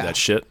doesn't want to do that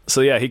shit.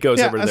 So he goes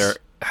over to their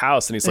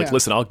house and he's like,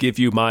 listen, I'll give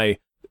you my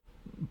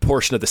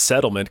portion of the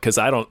settlement because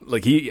I don't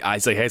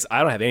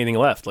have anything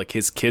left. Like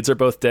his kids are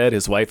both dead.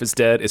 His wife is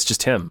dead. It's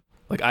just him.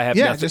 Like I have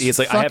nothing. He's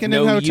like, I have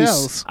no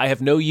use. I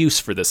have no use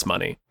for this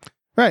money.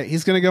 Right.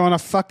 He's going to go on a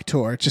fuck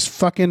tour. Just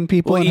fucking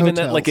people in hotels.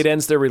 That, like it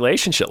ends their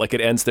relationship. Like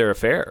it ends their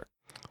affair.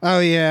 Oh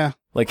yeah.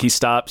 Like he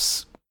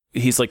stops.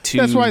 He's like too.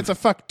 That's why it's a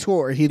fuck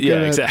tour. He'd go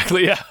to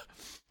exactly. Yeah.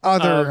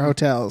 Other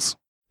hotels.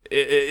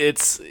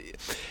 It's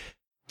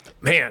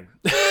man.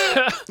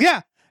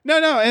 Yeah.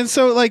 No. And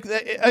so like,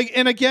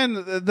 and again,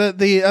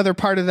 the other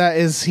part of that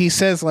is he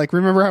says like,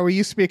 remember how we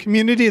used to be a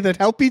community that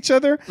help each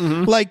other?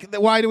 Mm-hmm. Like,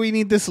 why do we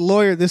need this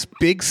lawyer, this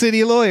big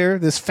city lawyer,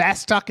 this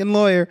fast talking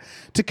lawyer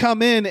to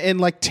come in and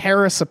like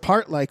tear us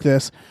apart like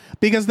this?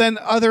 Because then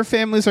other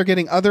families are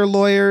getting other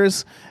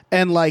lawyers.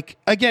 And like,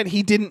 again,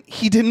 he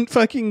didn't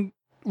fucking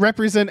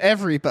represent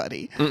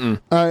everybody.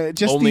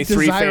 Just only the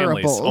three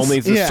desirables. families. Only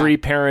the three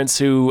parents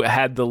who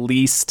had the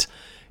least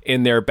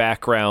in their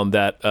background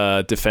that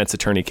a defense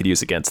attorney could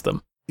use against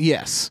them.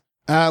 Yes.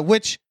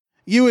 Which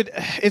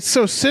it's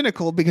so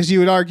cynical because you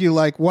would argue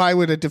like, why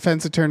would a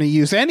defense attorney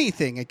use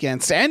anything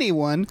against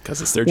anyone? Because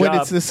it's their when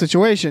job. It's this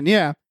situation.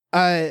 Yeah.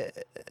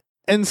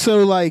 And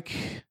so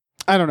like,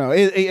 I don't know.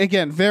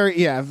 Again,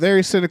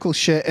 very cynical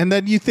shit. And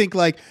then you think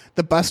like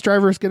the bus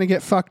driver is going to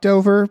get fucked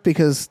over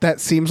because that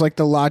seems like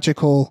the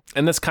logical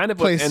and that's kind of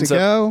what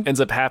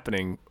ends up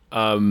happening.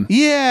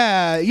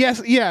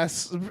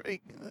 Yes.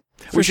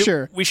 For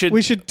sure. We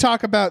should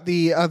talk about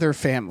the other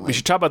family. We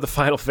should talk about the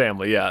final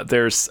family. Yeah.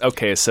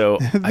 So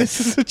this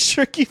is a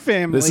tricky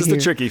family. This is the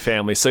tricky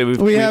family. So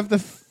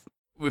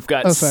we've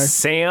got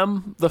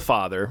Sam, the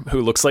father,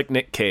 who looks like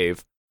Nick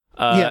Cave,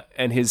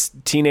 and his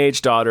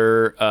teenage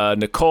daughter,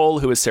 Nicole,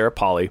 who is Sarah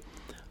Polley.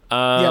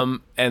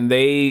 And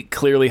they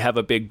clearly have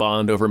a big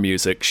bond over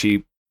music.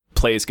 She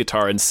plays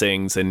guitar and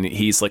sings, and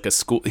he's like the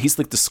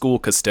school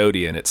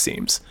custodian, it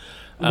seems.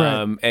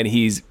 Right. And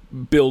he's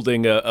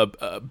building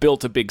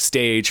built a big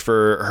stage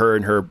for her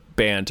and her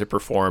band to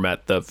perform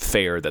at the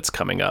fair that's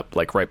coming up,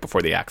 like right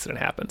before the accident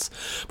happens.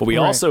 But we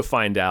also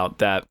find out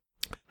that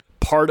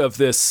part of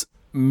this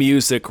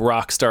music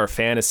rock star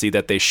fantasy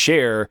that they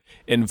share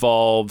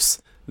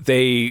involves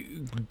they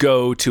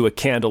go to a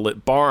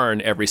candlelit barn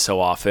every so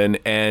often,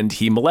 and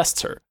he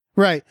molests her.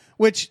 Right.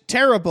 Which,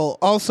 terrible,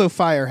 also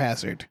fire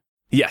hazard.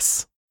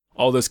 Yes.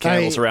 All those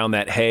candles around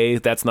that hay,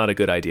 that's not a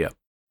good idea.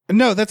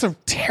 No, that's a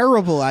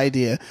terrible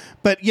idea.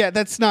 But yeah,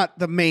 that's not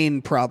the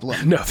main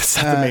problem. No, that's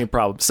not the main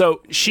problem.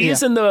 So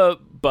she's in the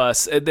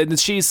bus, and then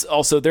she's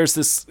also, there's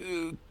this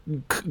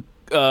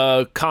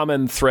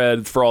common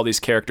thread for all these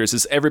characters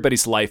is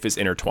everybody's life is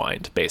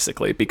intertwined,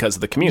 basically, because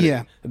of the community.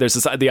 Yeah. There's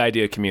the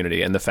idea of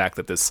community and the fact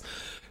that this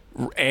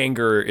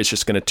anger is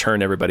just going to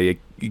turn everybody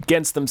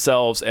against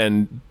themselves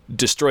and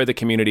destroy the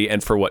community,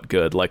 and for what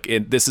good? Like,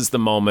 this is the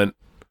moment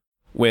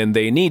when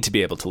they need to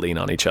be able to lean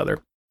on each other.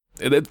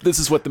 This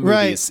is what the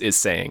movie is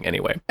saying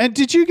anyway. And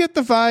did you get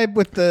the vibe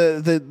with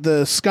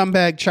the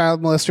scumbag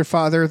child molester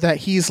father that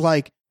he's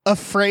like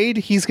afraid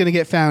he's going to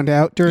get found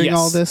out during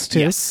all this too?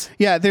 Yes.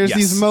 Yeah, there's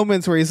these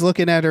moments where he's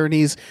looking at her and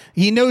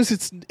he knows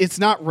it's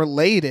not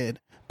related,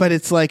 but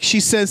it's like she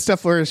says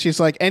stuff where she's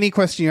like, any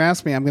question you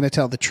ask me, I'm going to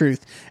tell the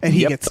truth. And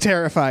he gets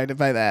terrified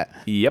by that.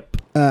 Yep.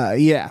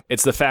 Yeah.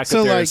 It's the fact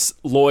that there's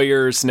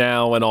lawyers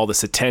now and all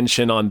this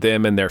attention on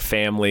them and their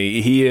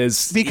family. He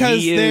is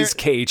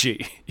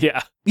cagey.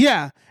 Yeah.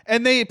 Yeah.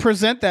 And they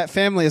present that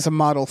family as a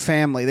model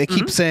family. They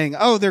keep saying,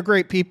 oh, they're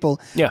great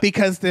people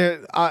because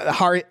they're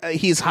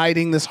he's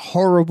hiding this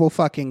horrible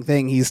fucking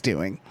thing he's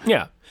doing.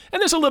 Yeah.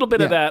 And there's a little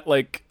bit of that,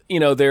 like,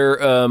 they're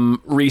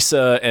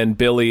Risa and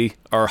Billy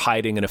are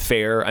hiding an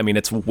affair. I mean,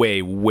 it's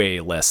way, way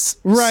less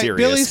serious.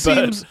 Billy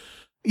seems...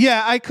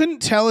 Yeah, I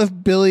couldn't tell if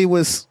Billy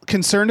was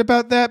concerned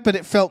about that, but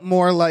it felt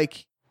more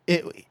like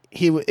he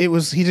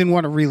didn't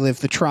want to relive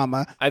the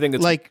trauma. I think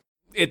it's like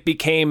it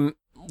became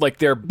like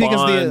their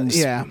bond.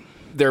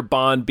 Their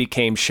bond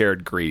became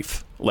shared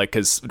grief, like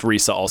because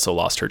Risa also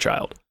lost her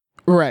child,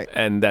 right?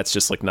 And that's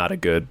just like not a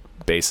good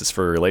basis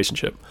for a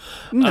relationship.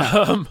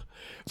 No.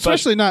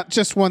 Especially not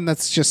just one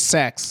that's just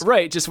sex.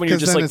 Right, just when you're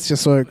just like... it's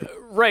just like...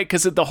 Right,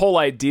 because the whole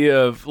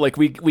idea of, like,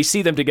 we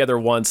see them together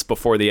once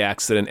before the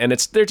accident, and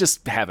they're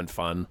just having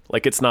fun.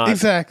 Like, it's not...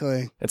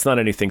 Exactly. It's not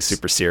anything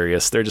super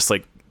serious. They're just,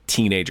 like,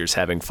 teenagers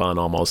having fun,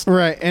 almost.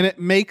 Right, and it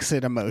makes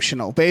it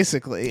emotional,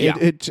 basically. Yeah.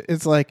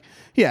 It's like,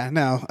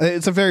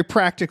 it's a very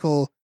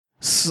practical,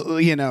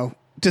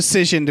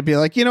 decision to be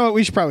like, you know what,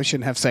 we probably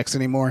shouldn't have sex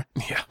anymore.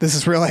 Yeah. This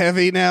is real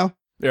heavy now.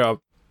 Yeah.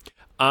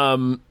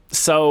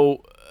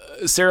 So...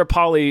 Sarah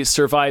Polley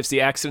survives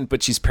the accident,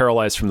 but she's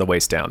paralyzed from the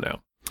waist down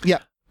now. Yeah.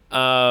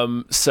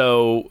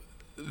 So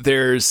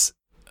there's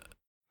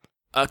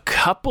a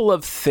couple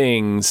of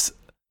things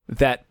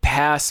that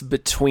pass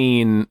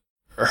between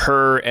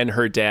her and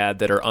her dad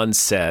that are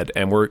unsaid,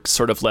 and we're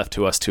sort of left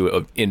to us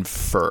to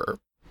infer.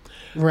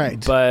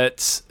 Right.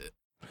 But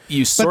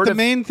the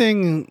main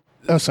thing...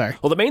 Oh, sorry.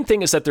 Well, the main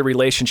thing is that the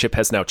relationship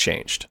has now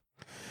changed.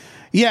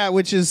 Yeah,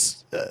 which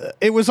is...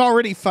 it was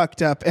already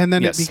fucked up, and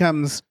then it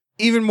becomes...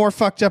 even more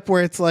fucked up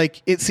where it's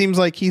like it seems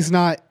like he's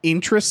not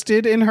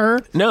interested in her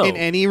in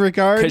any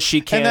regard, because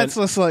she can't, and that's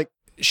just like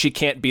she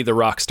can't be the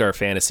rock star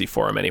fantasy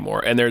for him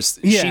anymore. And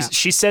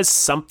she says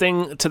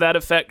something to that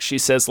effect. She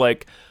says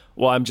like,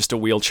 well, I'm just a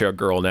wheelchair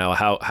girl now,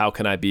 how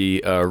can I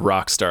be a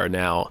rock star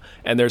now?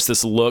 And there's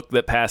this look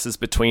that passes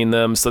between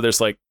them, so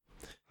there's like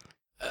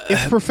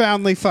it's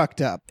profoundly fucked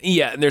up.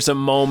 Yeah, and there's a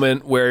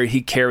moment where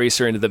he carries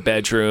her into the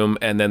bedroom,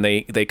 and then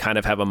they kind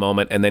of have a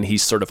moment, and then he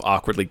sort of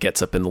awkwardly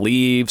gets up and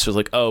leaves. So it's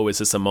like, oh, is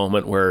this a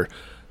moment where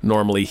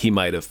normally he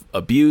might have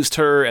abused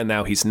her, and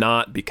now he's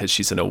not because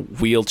she's in a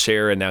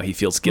wheelchair, and now he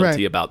feels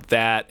guilty about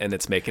that, and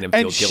it's making him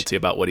feel guilty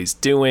about what he's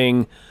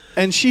doing.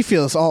 And she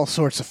feels all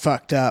sorts of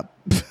fucked up.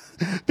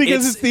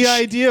 Because it's the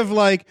idea of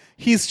like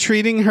he's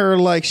treating her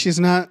like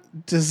she's not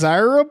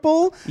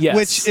desirable,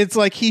 which it's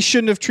like he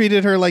shouldn't have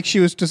treated her like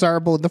she was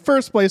desirable in the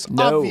first place,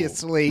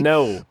 obviously.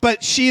 No.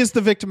 But she is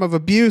the victim of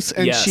abuse,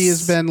 and she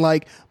has been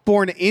like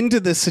born into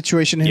this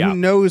situation, and who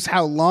knows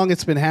how long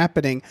it's been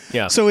happening.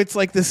 Yeah. So it's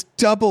like this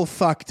double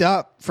fucked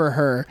up for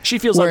her. She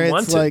feels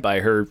unwanted by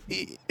her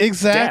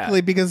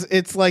dad. Because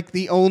it's like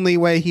the only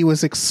way he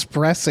was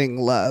expressing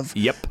love.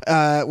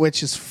 Yep.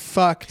 Which is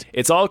fucked.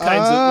 It's all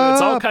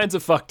kinds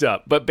of fucked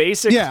up. But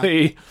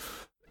basically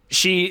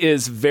she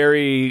is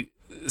very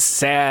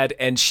sad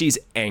and she's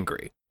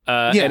angry.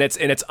 And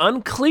it's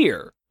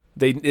unclear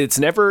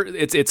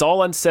It's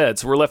all unsaid,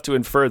 so we're left to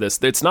infer this.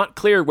 It's not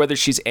clear whether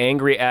she's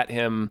angry at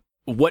him.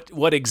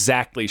 What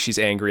exactly she's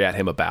angry at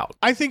him about?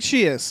 I think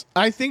she is.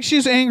 I think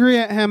she's angry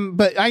at him,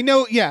 but I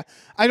know,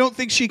 I don't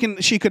think she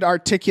could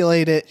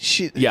articulate it.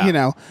 She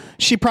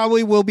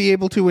probably will be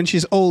able to when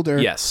she's older.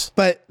 Yes.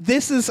 But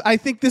I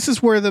think this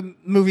is where the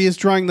movie is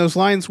drawing those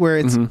lines where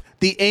it's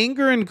the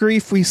anger and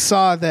grief we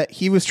saw that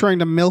he was trying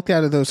to milk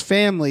out of those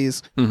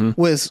families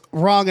was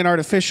wrong and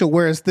artificial,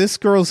 whereas this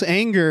girl's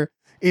anger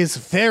is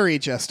very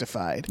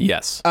justified.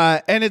 Yes.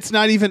 And it's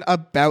not even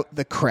about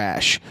the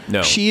crash.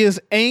 No. She is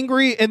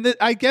angry, and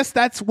I guess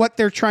that's what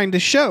they're trying to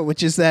show,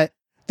 which is that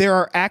there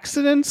are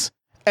accidents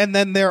and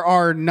then there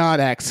are not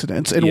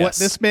accidents. And what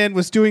this man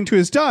was doing to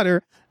his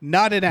daughter,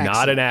 not an accident.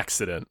 Not an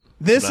accident.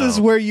 This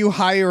is where you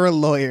hire a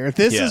lawyer.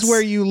 This is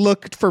where you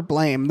look for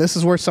blame. This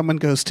is where someone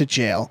goes to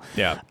jail.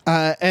 Yeah.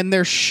 And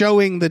they're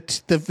showing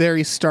the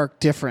very stark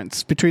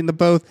difference between the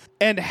both,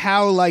 and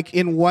how, like,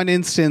 in one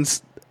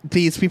instance,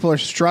 these people are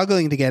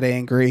struggling to get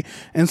angry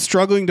and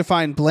struggling to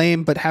find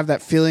blame, but have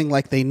that feeling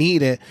like they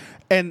need it.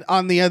 And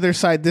on the other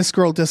side, this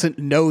girl doesn't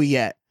know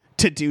yet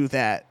to do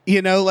that.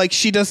 Like,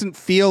 she doesn't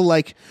feel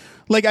like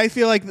I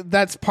feel like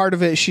that's part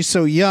of it. She's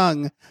so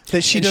young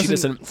that she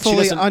doesn't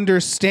fully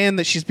understand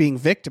that she's being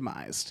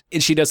victimized.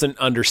 And she doesn't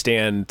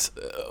understand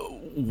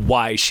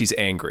why she's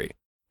angry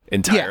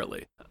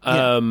entirely.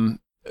 Yeah.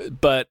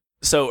 But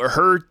so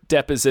her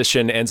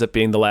deposition ends up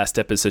being the last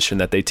deposition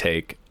that they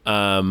take.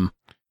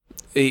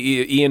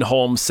 Ian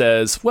Holmes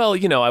says, well,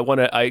 he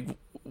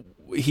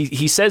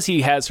says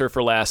he has her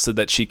for last so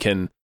that she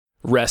can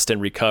rest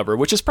and recover,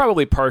 which is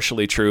probably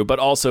partially true, but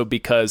also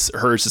because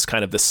hers is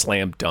kind of the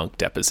slam dunk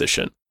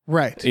deposition.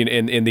 Right.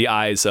 In the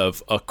eyes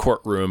of a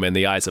courtroom and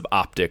the eyes of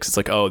optics. It's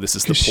like, oh, this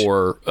is the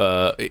poor,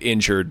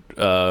 injured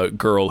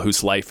girl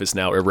whose life is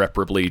now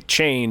irreparably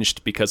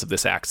changed because of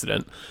this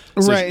accident.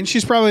 So right. And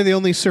she's probably the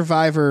only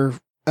survivor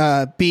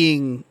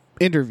being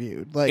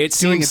interviewed, like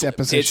doing a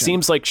deposition. It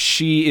seems like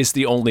she is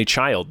the only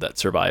child that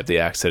survived the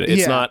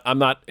accident. I'm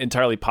not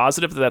entirely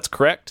positive that that's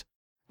correct.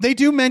 They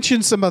do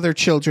mention some other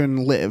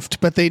children lived,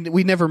 but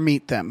we never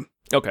meet them.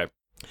 Okay.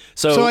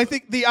 So I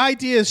think the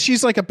idea is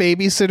she's like a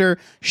babysitter.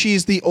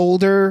 She's the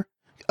older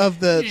of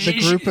the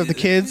group of the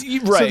kids.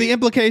 Right. So the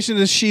implication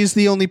is she's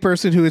the only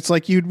person who it's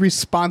like you'd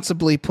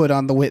responsibly put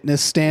on the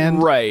witness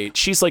stand. Right.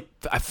 She's like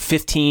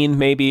 15,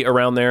 maybe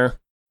around there.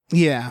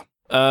 Yeah.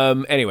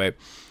 Anyway,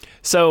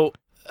 so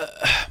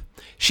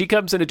she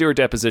comes in to do her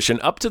deposition.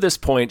 Up to this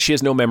point, she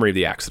has no memory of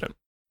the accident.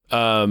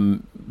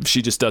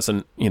 She just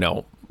doesn't,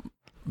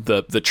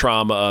 the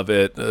trauma of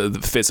it, the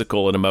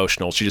physical and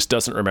emotional. She just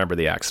doesn't remember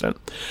the accident.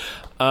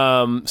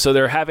 So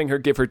they're having her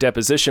give her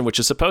deposition, which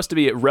is supposed to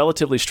be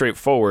relatively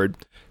straightforward.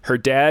 Her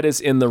dad is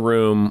in the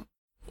room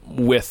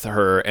with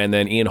her, and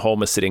then Ian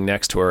Holm is sitting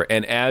next to her.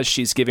 And as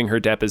she's giving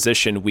her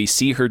deposition, we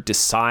see her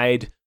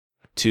decide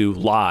to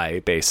lie,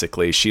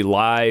 basically. She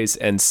lies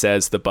and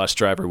says the bus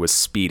driver was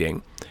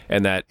speeding.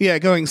 And that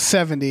going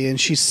 70,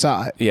 and she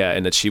saw it. Yeah,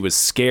 and that she was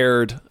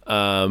scared.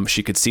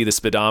 She could see the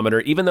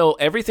speedometer, even though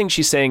everything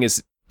she's saying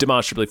is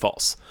demonstrably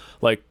false.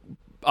 Like,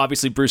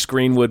 obviously, Bruce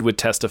Greenwood would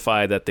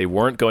testify that they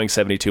weren't going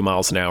 72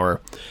 miles an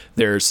hour.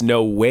 There's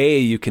no way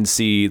you can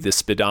see the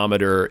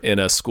speedometer in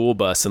a school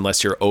bus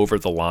unless you're over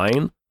the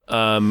line.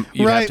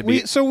 Have to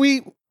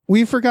be...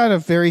 We forgot a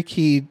very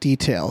key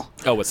detail.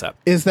 Oh, what's that?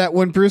 Is that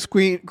when Bruce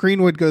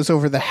Greenwood goes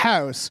over the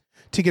house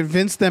to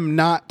convince them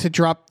not to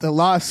drop the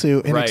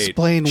lawsuit and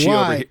explain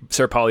why.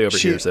 Sarah Polley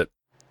overhears it.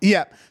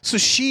 Yeah. So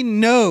she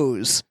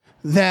knows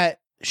that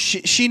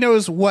she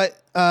knows what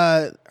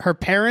her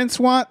parents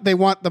want. They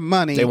want the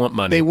money. They want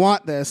money. They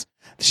want this.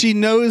 She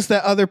knows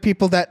that other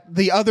people, that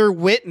the other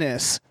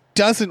witness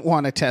doesn't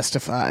want to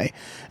testify.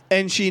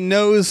 And she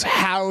knows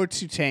how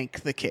to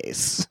tank the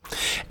case.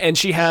 And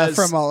she has...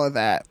 from all of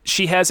that.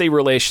 She has a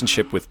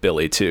relationship with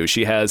Billy, too.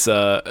 She has...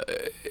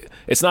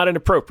 it's not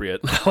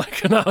inappropriate,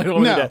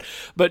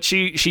 but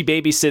she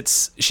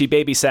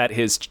babysat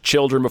his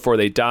children before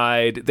they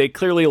died. They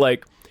clearly,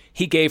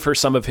 he gave her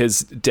some of his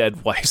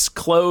dead wife's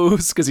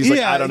clothes because he's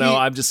I don't know,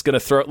 I'm just gonna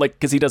throw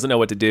because he doesn't know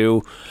what to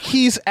do.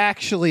 He's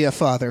actually a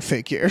father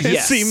figure.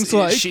 It seems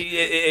like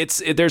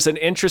there's an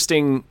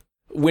interesting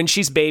when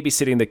she's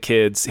babysitting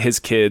his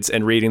kids,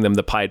 and reading them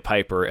the Pied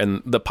Piper,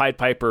 and the Pied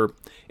Piper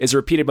is a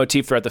repeated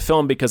motif throughout the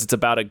film because it's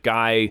about a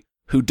guy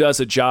who does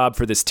a job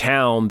for this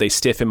town. They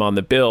stiff him on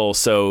the bill,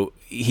 so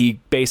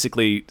he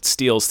basically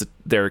steals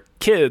their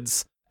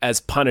kids as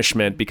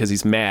punishment because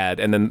he's mad.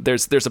 And then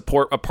there's a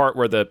part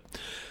where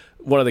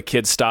one of the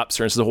kids stops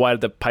her and says, "Why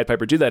did the Pied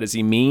Piper do that? Is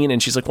he mean?"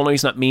 And she's like, "Well, no,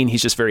 he's not mean.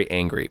 He's just very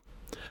angry."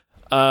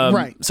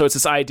 Right. So it's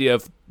this idea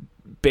of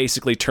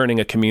basically turning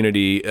a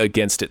community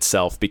against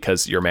itself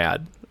because you're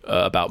mad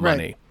about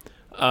money.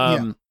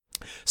 But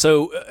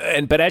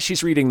as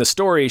she's reading the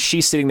story,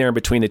 she's sitting there in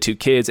between the two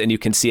kids, and you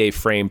can see a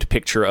framed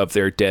picture of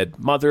their dead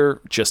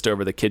mother just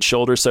over the kid's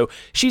shoulder. So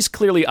she's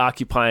clearly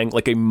occupying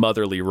like a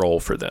motherly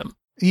role for them.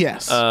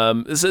 Yes.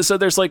 So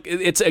there's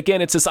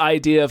it's this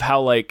idea of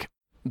how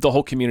the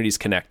whole community's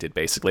connected.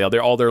 Basically,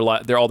 all their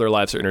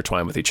lives are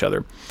intertwined with each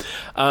other.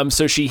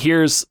 So she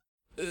hears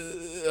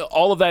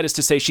all of that is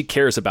to say she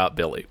cares about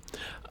Billy,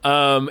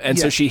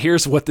 so she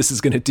hears what this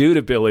is going to do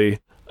to Billy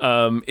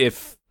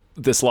if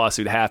this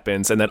lawsuit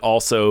happens, and that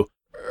also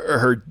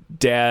her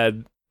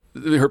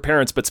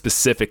parents, but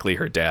specifically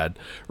her dad,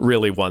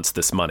 really wants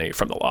this money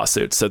from the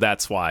lawsuit. So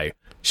that's why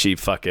she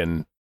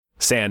fucking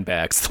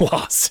sandbags the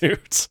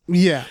lawsuit.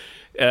 Yeah.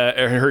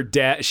 Her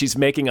dad, she's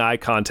making eye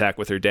contact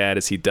with her dad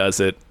as she does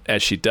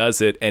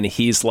it, and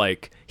he's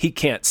like, he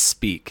can't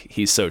speak.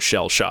 He's so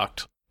shell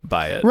shocked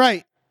by it.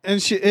 Right. And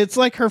it's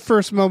like her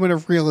first moment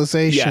of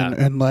realization,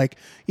 and like,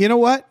 you know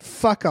what?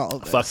 Fuck all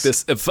this. Fuck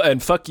this,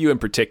 and fuck you in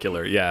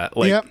particular. Yeah,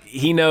 like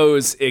he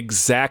knows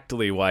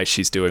exactly why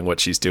she's doing what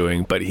she's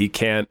doing, but he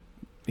can't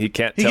tell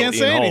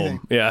Ian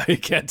Holm. Yeah, he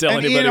can't tell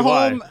anybody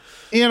why.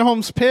 Ian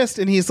Holm's pissed,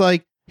 and he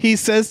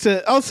says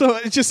to. Also,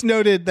 it just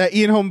noted that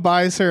Ian Holm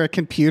buys her a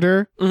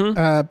computer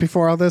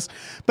before all this,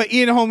 but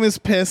Ian Holm is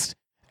pissed,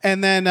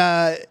 and then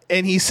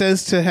and he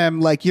says to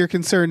him, like, your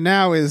concern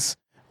now is.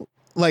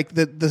 Like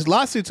the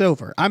lawsuit's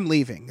over. I'm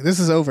leaving. This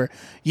is over.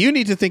 You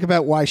need to think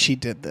about why she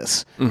did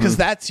this, because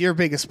that's your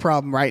biggest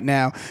problem right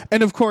now.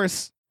 And of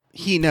course,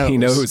 he knows. He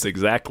knows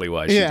exactly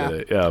why she did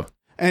it. Yeah.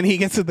 And he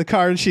gets in the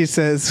car and she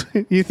says,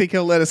 "You think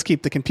he'll let us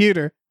keep the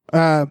computer?"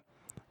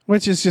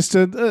 Which is just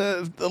a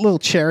little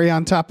cherry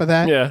on top of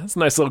that. Yeah, it's a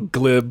nice little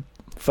glib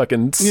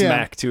fucking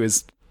smack to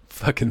his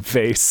fucking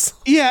face.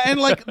 Yeah, and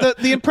like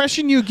the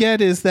impression you get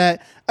is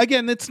that,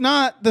 again, it's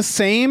not the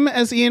same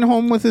as Ian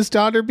Holm with his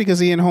daughter,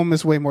 because Ian Holm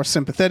is way more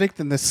sympathetic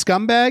than this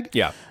scumbag.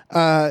 Yeah.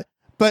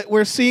 But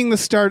we're seeing the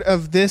start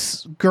of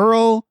this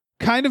girl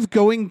kind of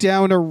going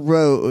down a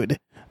road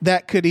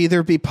that could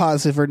either be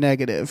positive or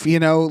negative, you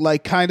know,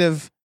 like kind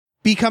of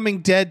becoming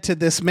dead to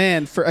this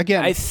man for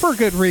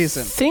good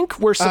reason. I think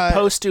we're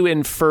supposed to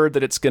infer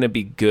that it's going to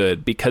be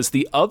good, because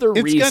the other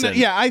reason...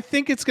 I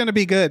think it's going to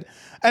be good.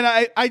 And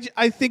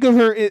I think of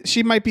her,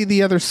 she might be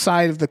the other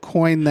side of the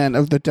coin then,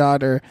 of the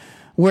daughter,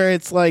 where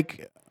it's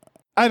like,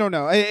 I don't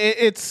know.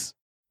 There's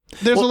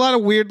a lot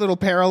of weird little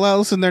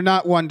parallels, and they're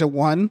not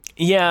one-to-one.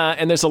 Yeah,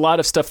 and there's a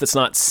lot of stuff that's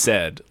not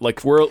said.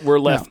 Like, we're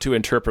left to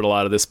interpret a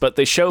lot of this, but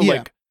they show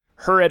like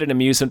her at an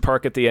amusement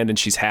park at the end, and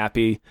she's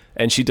happy,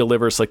 and she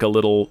delivers like a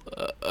little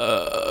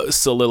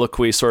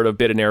soliloquy, sort of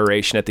bit of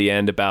narration at the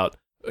end about,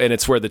 and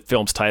it's where the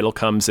film's title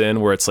comes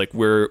in, where it's like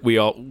we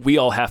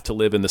all have to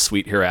live in the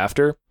sweet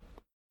hereafter.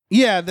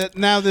 Yeah, that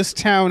now this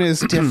town is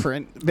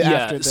different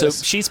after this. So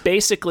she's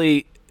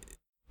basically,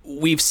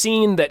 we've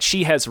seen that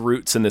she has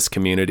roots in this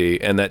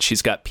community, and that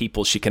she's got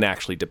people she can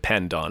actually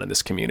depend on in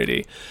this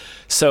community.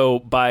 So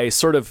by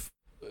sort of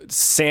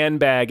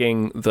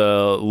sandbagging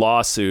the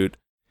lawsuit,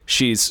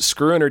 she's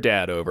screwing her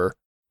dad over.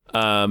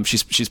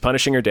 She's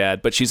punishing her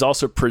dad, but she's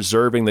also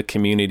preserving the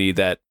community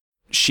that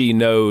she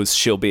knows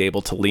she'll be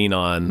able to lean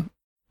on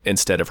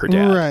instead of her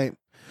dad. Right.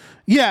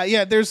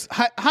 Yeah. There's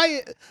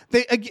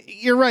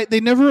you're right. They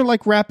never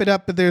like wrap it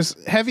up, but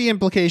there's heavy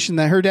implication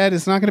that her dad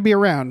is not going to be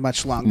around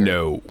much longer.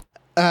 No.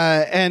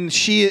 And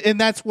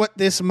that's what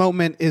this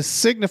moment is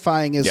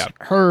signifying, is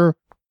her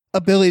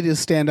ability to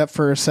stand up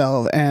for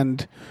herself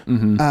and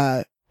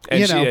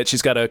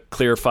she's got a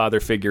clear father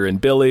figure in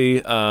Billy.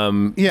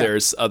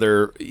 There's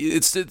other.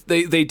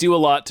 They do a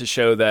lot to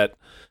show that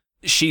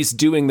she's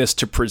doing this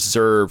to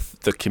preserve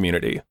the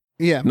community.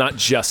 Yeah, not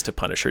just to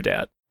punish her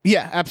dad.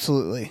 Yeah,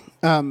 absolutely.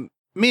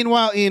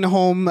 Meanwhile, Ian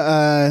Holm,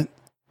 lands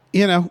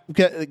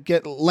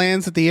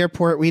at the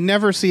airport. We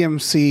never see him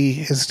see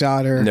his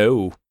daughter.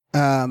 No.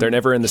 They're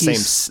never in the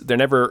same. They're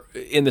never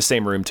in the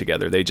same room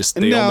together. They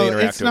only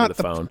interact over the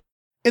phone.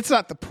 It's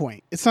not the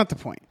point.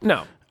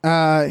 No.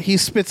 He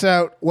spits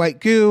out white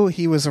goo.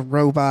 He was a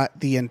robot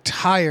the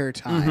entire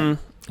time.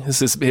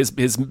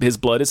 His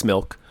blood is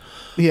milk.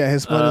 Yeah,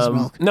 his blood is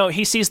milk. No,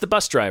 he sees the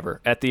bus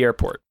driver at the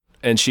airport,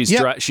 and she's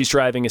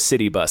driving a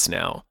city bus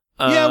now.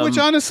 Which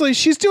honestly,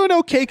 she's doing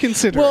okay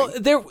considering. Well,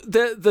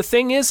 the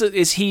thing is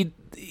he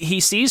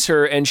sees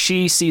her and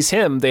she sees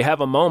him. They have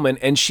a moment,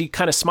 and she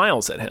kind of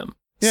smiles at him.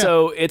 Yeah.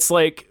 So it's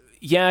like,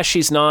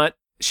 she's not.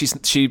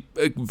 The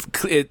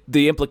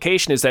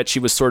implication is that she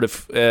was sort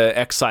of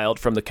exiled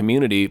from the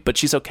community, but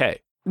she's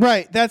okay.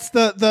 Right. That's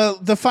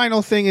the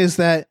final thing, is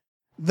that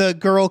the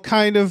girl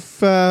kind of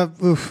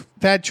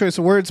bad choice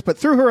of words, but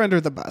threw her under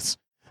the bus.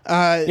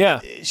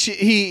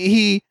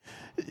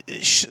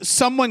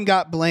 Someone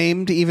got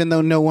blamed, even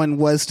though no one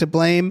was to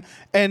blame,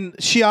 and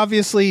she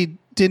obviously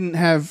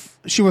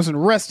she wasn't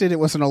arrested. It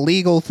wasn't a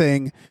legal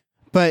thing,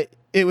 but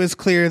it was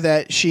clear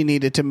that she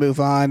needed to move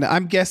on.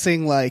 I'm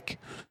guessing like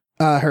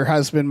her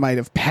husband might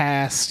have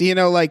passed. We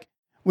don't know.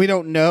 We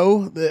don't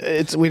need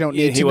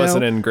to know. He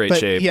wasn't in great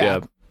shape. Yeah.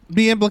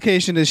 The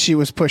implication is she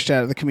was pushed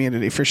out of the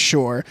community for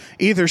sure.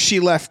 Either she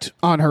left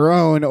on her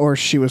own or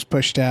she was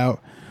pushed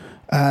out.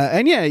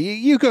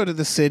 You go to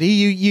the city.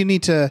 You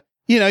need to.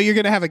 You're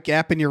going to have a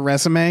gap in your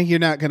resume. You're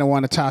not going to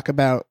want to talk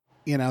about,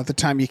 the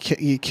time you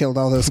killed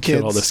all those kids.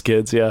 Killed all those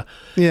kids, yeah.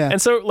 Yeah.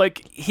 And so,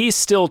 he's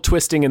still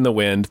twisting in the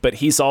wind, but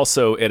he's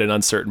also at an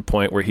uncertain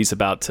point where he's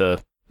about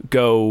to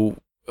go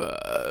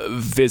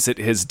visit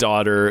his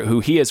daughter, who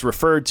he has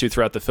referred to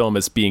throughout the film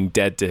as being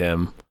dead to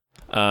him.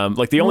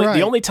 Like the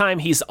only time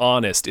he's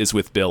honest is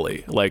with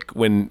Billy. Like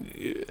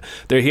when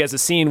he has a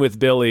scene with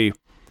Billy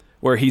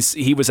where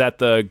he was at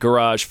the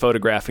garage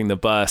photographing the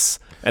bus,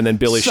 and then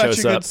Billy Such shows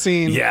a good up.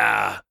 Scene.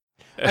 Yeah,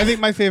 I think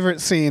my favorite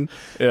scene,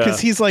 because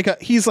he's like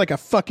a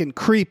fucking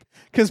creep.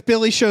 Because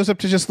Billy shows up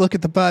to just look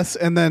at the bus,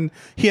 and then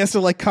he has to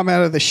like come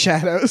out of the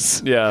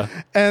shadows. Yeah,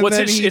 and well,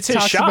 then it's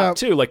his shop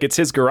too. Like it's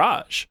his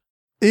garage.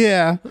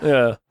 Yeah.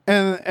 Yeah.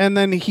 And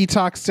then he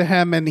talks to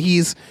him, and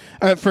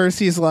at first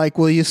he's like,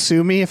 "Will you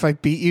sue me if I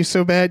beat you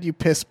so bad you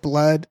piss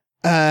blood?"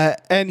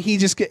 And he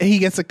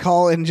gets a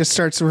call and just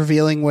starts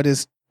revealing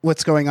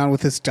what's going on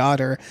with his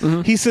daughter.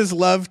 Mm-hmm. He says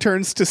love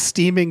turns to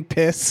steaming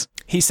piss.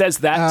 He says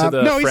that to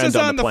the no, he friend says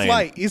on the plane.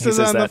 Flight. He says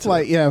on the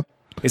flight. Yeah.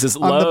 He says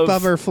on love, the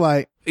bummer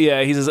flight.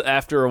 Yeah, he says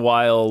after a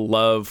while,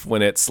 love,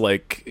 when it's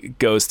like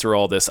goes through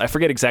all this. I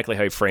forget exactly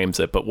how he frames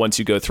it, but once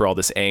you go through all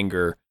this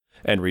anger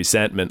and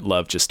resentment,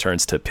 love just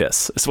turns to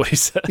piss. Is what he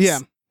says. Yeah.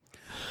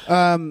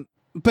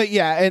 But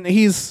yeah, and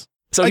he's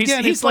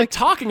like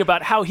talking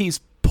about how he's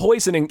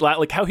poisoning,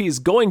 like how he's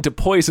going to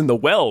poison the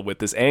well with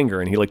this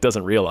anger, and he like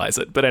doesn't realize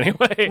it. But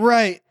anyway,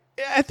 right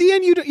at the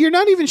end, you're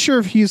not even sure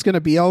if he's going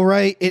to be all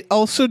right. It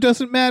also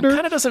doesn't matter.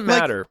 Kind of doesn't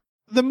matter.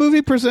 The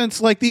movie presents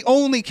like the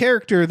only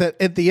character that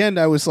at the end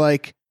I was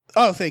like,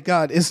 oh, thank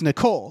God, is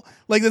Nicole.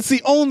 Like that's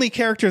the only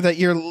character that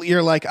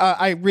you're like,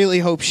 I really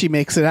hope she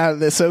makes it out of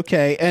this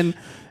okay. And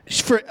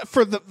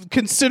for the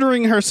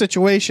considering her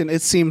situation,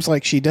 it seems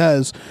like she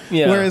does.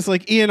 Yeah. Whereas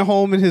like Ian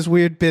Holm and his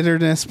weird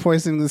bitterness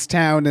poisoning this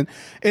town, and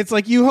it's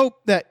like you hope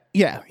that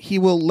he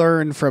will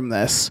learn from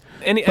this.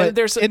 And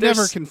there's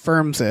never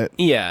confirms it.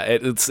 Yeah,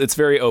 it's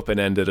very open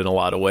ended in a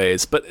lot of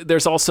ways. But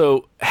there's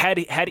also had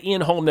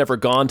Ian Holm never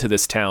gone to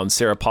this town,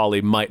 Sarah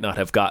Polley might not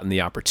have gotten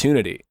the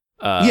opportunity.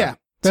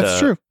 That's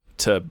true.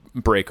 To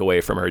break away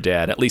from her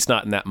dad, at least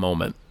not in that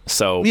moment.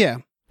 So yeah.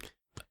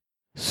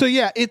 So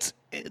yeah, it's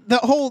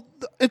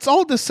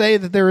all to say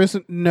that there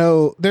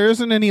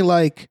isn't any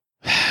like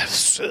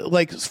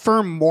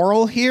firm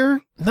moral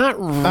here. Not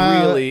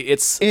really.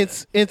 It's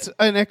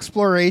an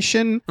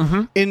exploration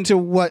into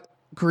what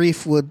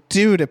grief would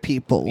do to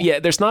people. Yeah,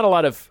 there's not a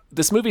lot of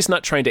this movie's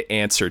not trying to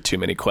answer too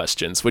many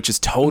questions, which is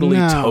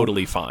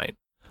totally fine.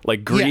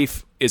 Like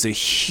grief is a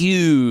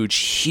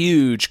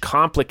huge,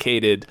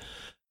 complicated,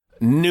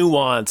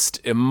 nuanced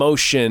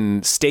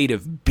emotion state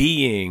of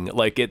being.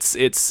 Like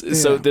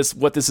so this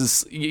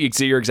is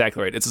you're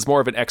exactly right. It's more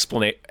of an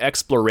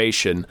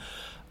exploration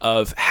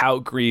of how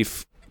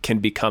grief can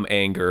become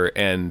anger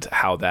and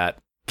how that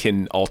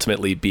can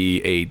ultimately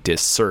be a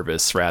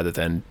disservice rather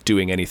than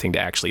doing anything to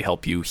actually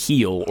help you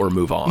heal or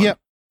move on. Yep.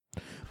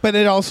 But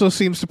it also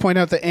seems to point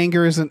out that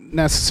anger isn't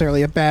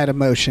necessarily a bad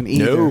emotion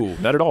either. No,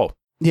 not at all.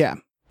 Yeah.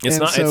 It's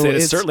not. So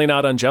it's certainly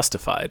not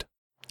unjustified.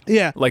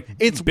 Yeah. Like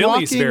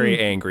Billy's very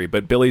angry,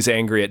 but Billy's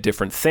angry at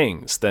different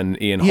things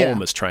than Ian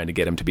Holm is trying to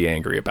get him to be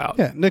angry about.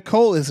 Yeah.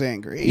 Nicole is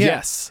angry. Yeah.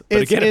 Yes.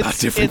 But again, about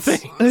different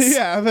things.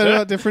 Yeah,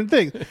 about different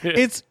things.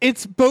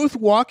 It's both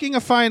walking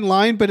a fine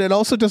line, but it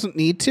also doesn't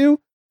need to,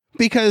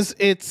 because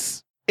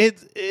its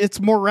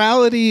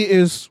morality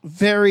is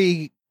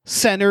very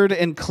centered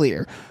and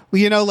clear.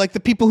 You know, like the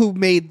people who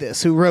made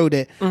this, who wrote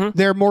it,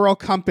 their moral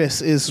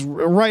compass is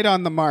right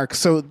on the mark.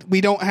 So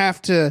we don't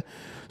have to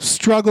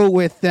struggle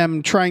with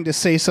them trying to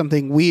say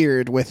something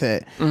weird with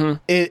it.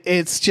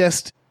 It's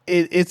just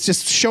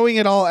showing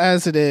it all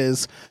as it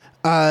is,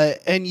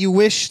 and you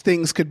wish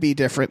things could be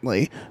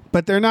differently,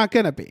 but they're not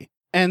going to be.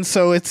 And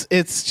so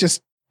it's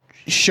just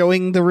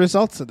showing the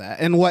results of that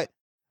and what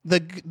the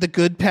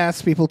good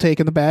paths people take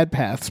and the bad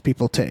paths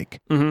people take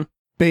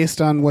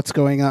based on what's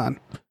going on.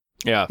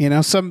 Yeah, you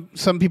know, some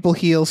people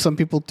heal, some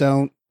people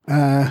don't.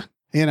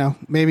 You know,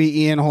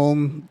 maybe Ian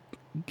Holm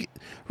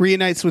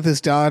reunites with his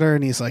daughter,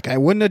 and he's like, "I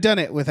wouldn't have done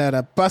it without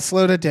a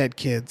busload of dead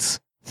kids.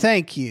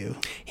 Thank you."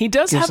 He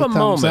does have a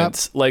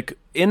moment, like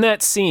in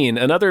that scene.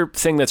 Another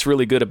thing that's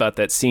really good about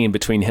that scene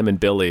between him and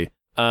Billy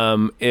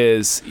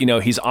is, you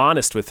know, he's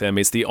honest with him.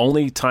 It's the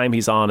only time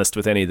he's honest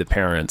with any of the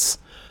parents.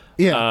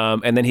 Yeah.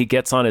 And then he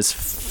gets on his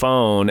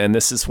phone, and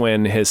this is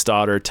when his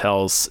daughter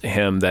tells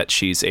him that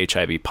she's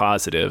HIV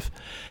positive.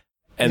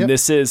 And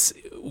this is,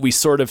 we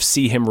sort of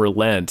see him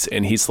relent,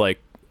 and he's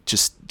like,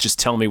 just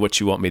tell me what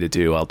you want me to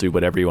do. I'll do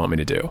whatever you want me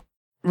to do.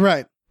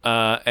 Right.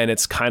 And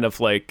it's kind of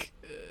like,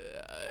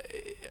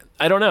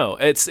 I don't know.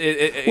 He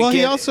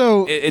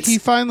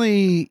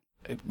finally.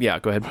 Yeah,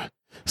 go ahead.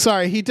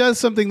 Sorry, he does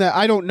something that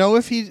I don't know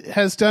if he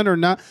has done or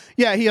not.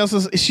 Yeah,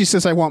 she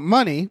says, I want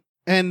money.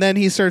 And then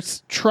he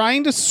starts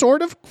trying to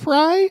sort of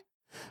pry,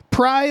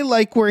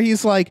 like where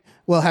he's like,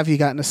 well, have you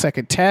gotten a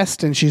second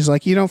test? And she's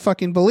like, you don't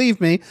fucking believe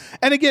me.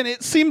 And again,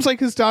 it seems like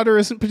his daughter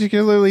isn't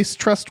particularly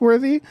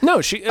trustworthy. No,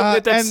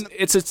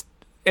 it's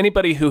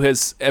anybody who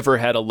has ever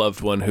had a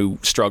loved one who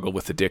struggled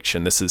with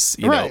addiction. This is,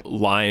 you know,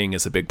 lying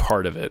is a big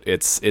part of it.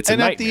 It's a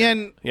nightmare. At the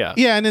end,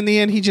 and in the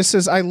end, he just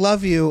says, I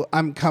love you.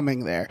 I'm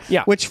coming there.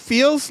 Yeah. Which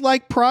feels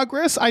like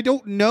progress. I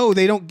don't know.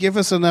 They don't give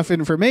us enough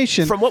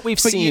information. From what we've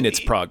seen, it's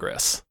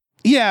progress.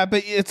 Yeah,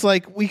 but it's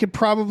like we could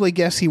probably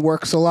guess he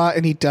works a lot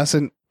and he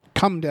doesn't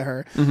come to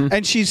her.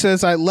 And she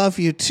says, I love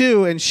you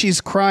too. And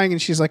she's crying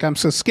and she's like, I'm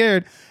so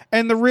scared.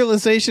 And the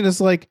realization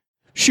is like,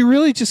 she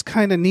really just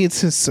kind of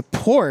needs his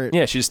support.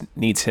 Yeah, she just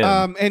needs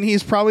him. And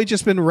he's probably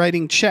just been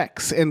writing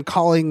checks and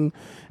calling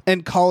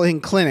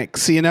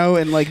clinics, you know,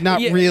 and like not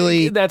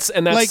really. That's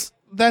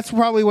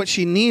probably what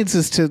she needs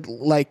is to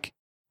like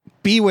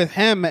be with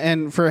him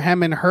and for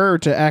him and her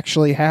to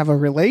actually have a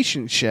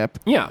relationship.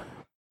 Yeah.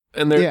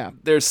 And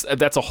there's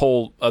that's a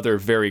whole other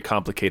very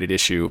complicated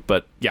issue,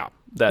 but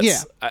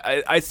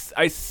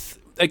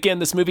again,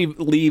 this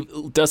movie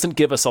doesn't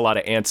give us a lot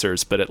of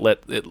answers, but it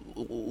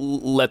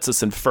lets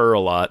us infer a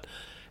lot,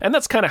 and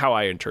that's kind of how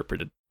I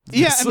interpreted this.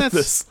 Yeah, and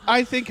that's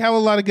I think how a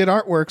lot of good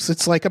art works.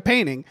 It's like a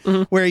painting,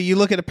 where you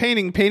look at a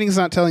painting. Painting's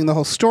not telling the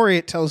whole story;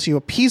 it tells you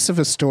a piece of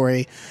a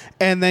story,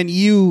 and then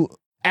you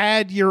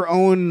add your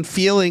own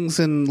feelings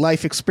and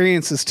life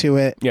experiences to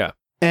it. Yeah.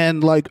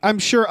 And like, I'm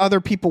sure other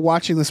people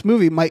watching this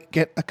movie might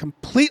get a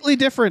completely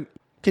different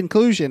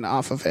conclusion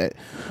off of it,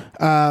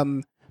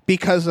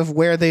 because of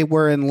where they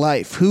were in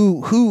life,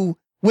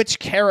 which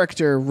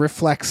character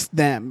reflects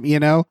them,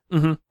 you know?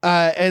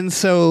 And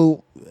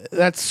so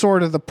that's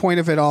sort of the point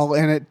of it all.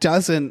 And it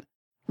doesn't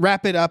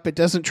wrap it up. It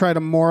doesn't try to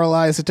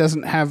moralize. It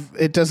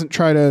doesn't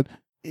try to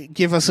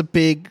give us a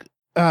big,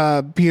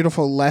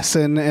 beautiful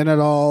lesson in it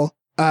all.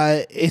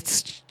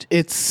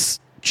 It's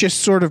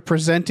just sort of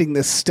presenting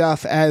this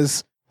stuff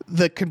as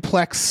the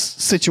complex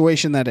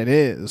situation that it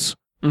is.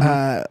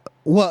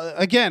 Well,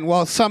 again,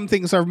 while some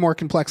things are more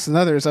complex than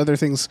others, other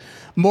things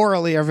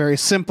morally are very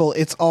simple.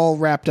 It's all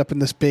wrapped up in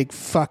this big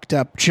fucked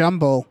up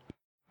jumble.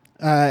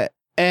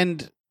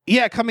 And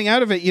yeah, coming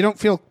out of it, you don't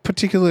feel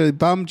particularly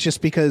bummed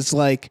just because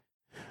like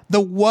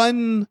the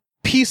one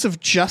piece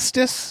of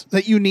justice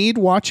that you need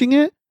watching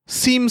it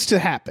seems to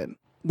happen,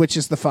 which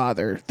is the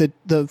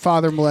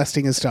father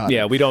molesting his daughter.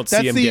 Yeah, we don't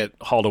see him get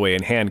hauled away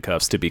in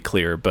handcuffs, to be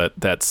clear, but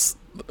that's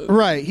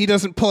right. He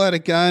doesn't pull out a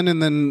gun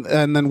and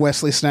then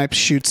Wesley Snipes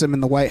shoots him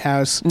in the White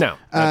House. No,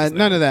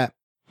 none of that.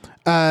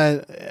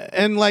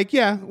 And like,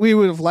 yeah, we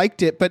would have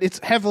liked it, but it's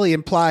heavily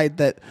implied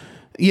that,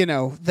 you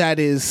know,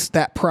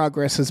 that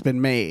progress has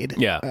been made.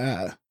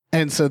 Yeah.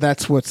 And so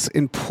that's what's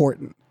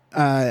important.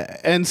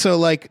 And so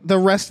like the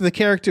rest of the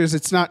characters,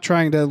 it's not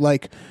trying to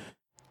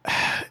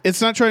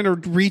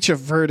reach a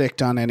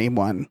verdict on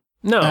anyone.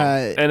 No.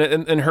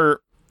 And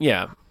her,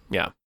 yeah.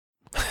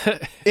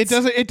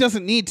 It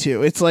doesn't need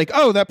to. It's like,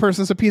 oh, that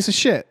person's a piece of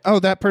shit. Oh,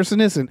 that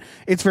person isn't.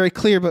 It's very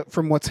clear, but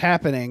from what's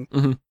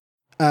happening.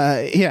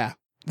 Yeah.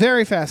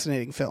 Very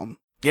fascinating film.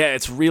 Yeah,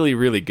 it's really,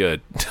 really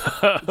good.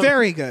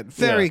 Very good.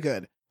 Very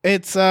good.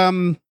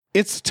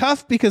 It's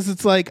tough because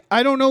it's like,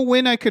 I don't know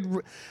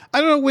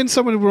when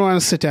someone would want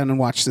to sit down and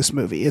watch this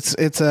movie.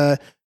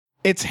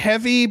 It's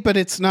heavy, but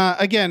it's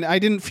not, again, I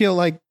didn't feel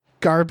like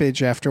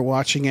garbage after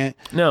watching it.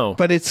 No.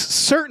 But it's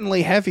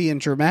certainly heavy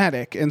and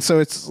dramatic. And so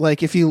it's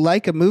like, if you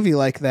like a movie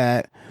like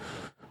that,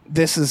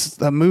 this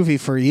is a movie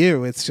for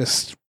you. It's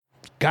just,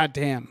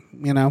 goddamn,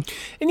 you know?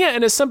 And yeah,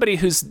 and as somebody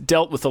who's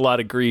dealt with a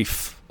lot of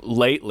grief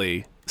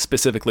lately,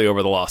 specifically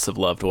over the loss of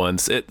loved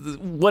ones,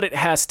 what it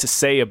has to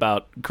say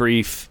about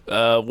grief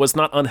was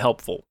not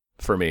unhelpful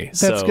for me.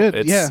 That's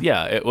good.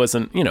 Yeah, it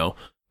wasn't, you know,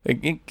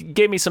 it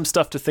gave me some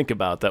stuff to think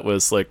about that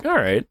was like, all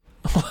right.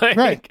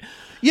 Right.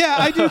 Yeah,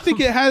 I do think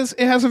it has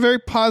a very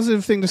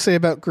positive thing to say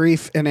about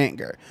grief and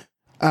anger,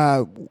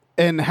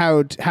 and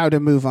how to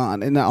move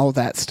on and all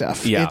that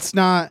stuff. Yeah. It's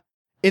not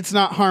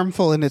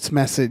harmful in its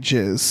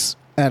messages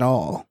at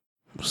all.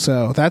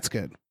 So that's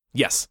good.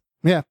 Yes.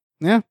 Yeah.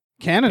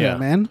 Canada,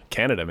 man.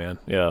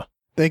 Yeah.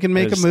 They can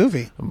make a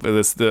movie.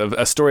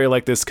 A story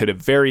like this could have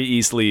very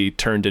easily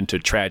turned into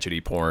tragedy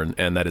porn,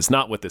 and that is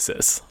not what this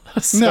is.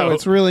 No,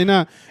 it's really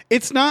not.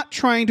 It's not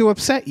trying to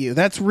upset you.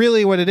 That's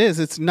really what it is.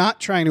 It's not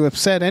trying to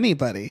upset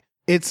anybody.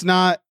 It's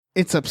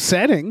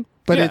upsetting,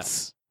 but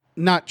it's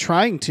not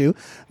trying to.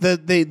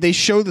 They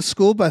show the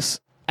school bus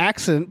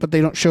accident, but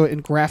they don't show it in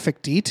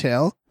graphic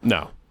detail.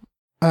 No.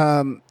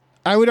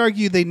 I would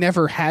argue they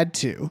never had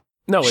to.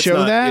 No, it's show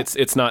not. That.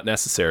 It's not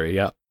necessary.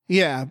 Yeah.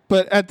 Yeah,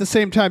 but at the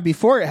same time,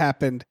 before it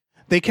happened,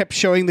 they kept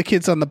showing the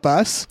kids on the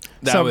bus.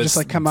 That so was I'm just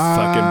like, come on,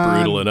 fucking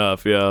brutal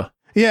enough. Yeah.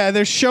 Yeah,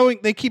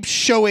 they keep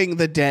showing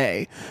the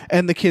day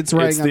and the kids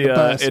riding on the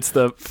bus. It's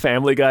the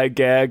Family Guy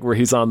gag where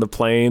he's on the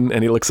plane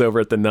and he looks over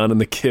at the nun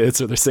and the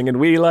kids, or they're singing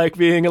 "We Like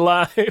Being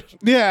Alive."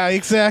 Yeah,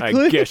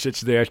 exactly. I guess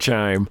it's their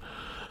chime.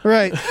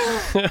 Right.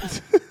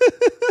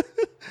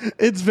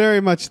 It's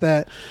very much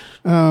that.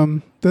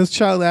 Those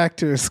child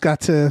actors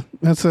that's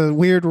a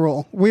weird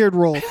role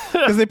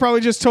because they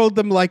probably just told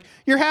them like,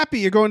 you're happy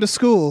you're going to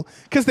school,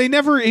 because they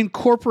never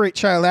incorporate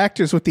child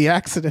actors with the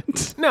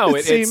accident. No,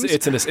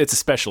 it's a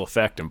special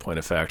effect in point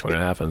of fact when it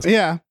happens.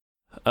 Yeah.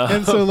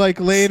 And so like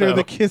later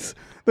the kids,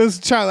 those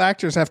child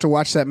actors have to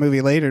watch that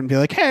movie later and be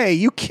like, hey,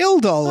 you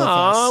killed all of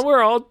us.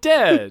 We're all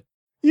dead.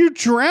 You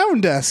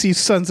drowned us, you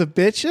sons of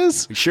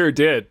bitches. We sure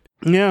did.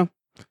 Yeah.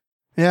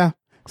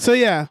 So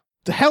yeah.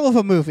 a hell of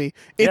a movie.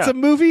 It's Yeah. a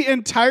movie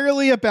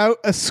entirely about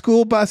a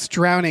school bus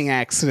drowning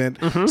accident.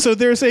 So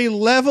there's a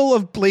level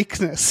of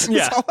bleakness.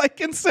 Yeah. That's all I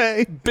can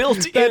say.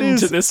 Built That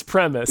into is- this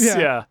premise.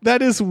 Yeah.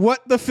 That is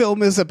what the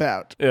film is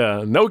about.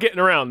 Yeah. No getting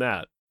around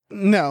that.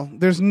 No,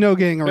 there's no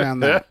getting around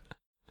that.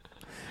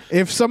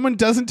 If someone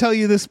doesn't tell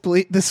you this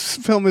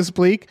film is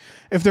bleak,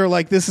 if they're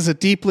like, this is a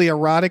deeply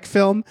erotic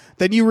film,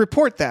 then you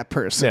report that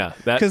person. Yeah,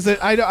 that- because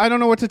I don't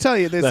know what to tell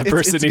you. That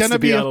person needs gonna to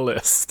be on a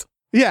list.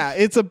 Yeah,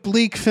 it's a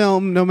bleak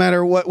film no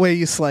matter what way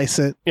you slice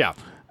it. Yeah.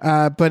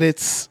 But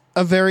it's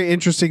a very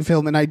interesting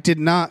film, and I did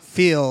not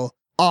feel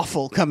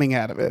awful coming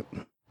out of it.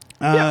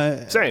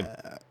 Same.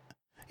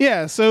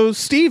 Yeah, so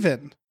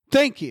Steven,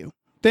 thank you.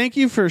 Thank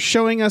you for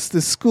showing us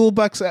the school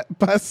bus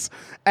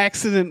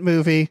accident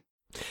movie.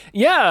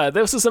 Yeah,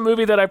 this is a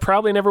movie that I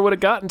probably never would have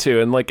gotten to.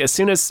 And like, as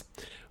soon as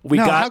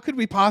How could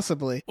we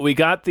possibly? we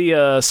got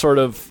the sort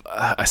of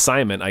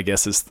assignment, I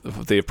guess is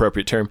the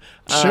appropriate term.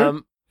 Sure.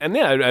 And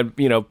yeah,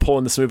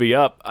 pulling this movie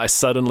up, I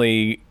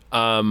suddenly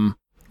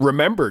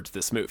remembered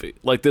this movie.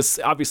 Like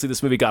obviously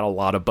this movie got a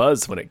lot of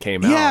buzz when it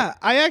came out. Yeah,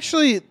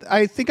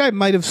 I think I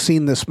might have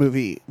seen this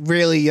movie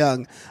really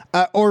young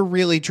or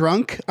really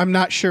drunk. I'm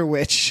not sure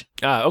which.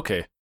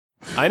 Okay.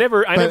 I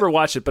never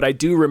watched it, but I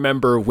do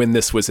remember when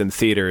this was in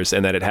theaters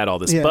and that it had all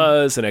this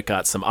buzz and it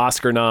got some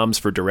Oscar noms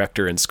for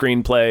director and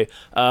screenplay.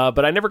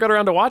 But I never got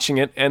around to watching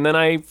it, and then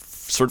I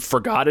sort of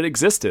forgot it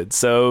existed.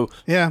 So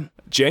Yeah.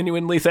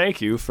 genuinely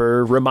thank you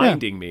for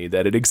reminding me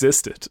that it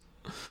existed.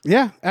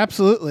 Yeah,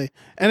 absolutely.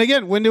 And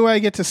again, when do I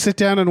get to sit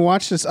down and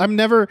watch this? I'm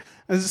never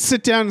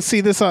sit down and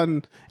see this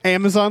on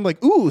Amazon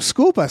like, ooh,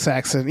 school bus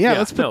accident. Yeah,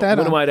 let's put that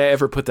when on. might I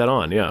ever put that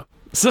on? Yeah.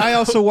 So, I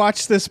also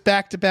watched this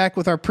back to back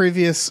with our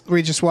previous.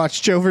 We just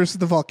watched Joe versus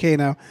the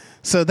Volcano,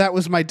 so that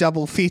was my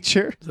double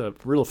feature. it's a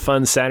real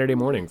fun Saturday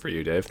morning for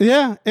you, Dave.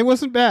 Yeah, it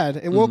wasn't bad.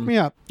 It woke me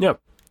up. Yep.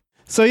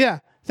 So yeah,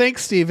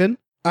 thanks, Steven.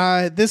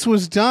 This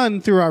was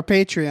done through our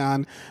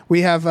Patreon.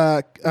 We have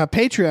a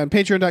Patreon,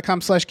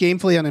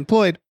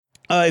 patreon.com/gamefullyunemployed.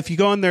 If you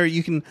go on there,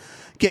 you can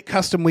get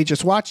custom We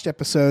Just Watched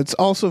episodes.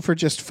 Also, for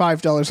just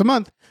 $5 a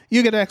month,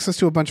 you get access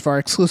to a bunch of our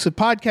exclusive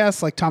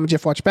podcasts like Tom and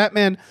Jeff Watch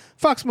Batman,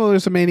 Fox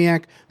Mulder's a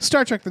Maniac,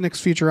 Star Trek The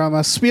Next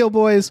Futurama, Spiel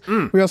Boys.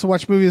 We also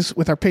watch movies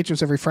with our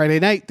patrons every Friday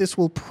night. This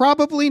will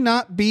probably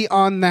not be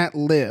on that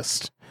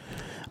list.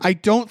 I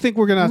don't think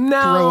we're going to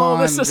throw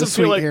on this doesn't The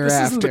feel Sweet like this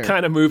isn't the Hereafter.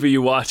 kind of movie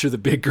you watch with a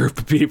big group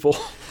of people.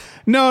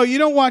 No, you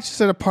don't watch this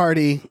at a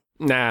party.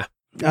 Nah.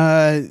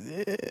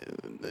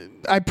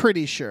 I'm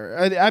pretty sure.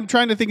 I'm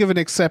trying to think of an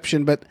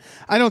exception, but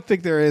I don't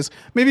think there is.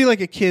 Maybe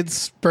like a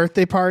kid's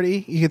birthday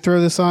party. You could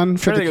throw this on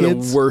for I'm the trying to think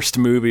of kids. the worst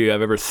movie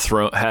I've ever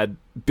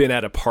been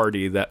at a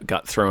party that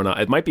got thrown on.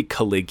 It might be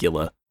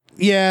Caligula.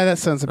 Yeah, that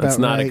sounds about That's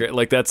not right. a great.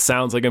 Like that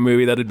sounds like a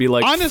movie that'd be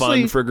like Honestly,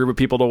 fun for a group of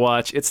people to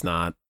watch. It's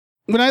not.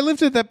 When I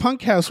lived at that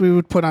punk house, we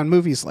would put on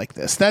movies like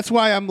this. That's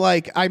why I'm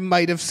like, I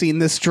might have seen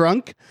this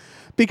drunk,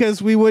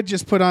 because we would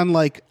just put on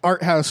like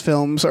art house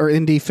films or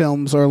indie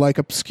films or like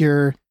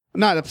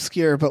not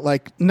obscure, but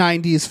like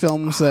 90s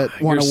films that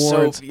won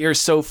awards. You're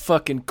so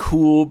fucking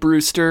cool,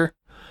 Brewster.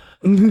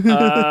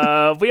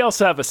 We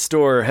also have a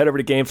store. Head over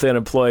to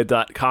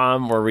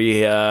gamefullyunemployed.com where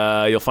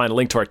you'll find a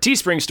link to our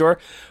Teespring store,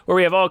 where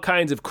we have all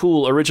kinds of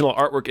cool original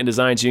artwork and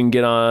designs you can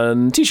get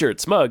on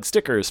t-shirts, mugs,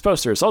 stickers,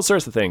 posters, all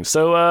sorts of things.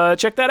 So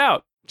check that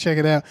out. Check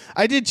it out.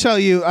 I did tell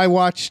you I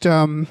watched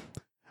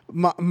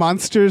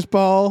Monsters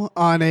Ball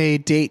on a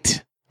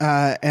date,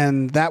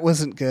 and that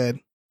wasn't good.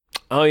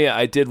 Oh yeah,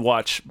 I did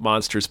watch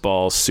Monsters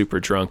Ball super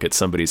drunk at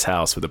somebody's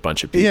house with a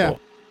bunch of people. Yeah,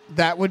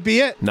 that would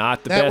be it.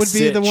 Not the That best would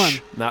be the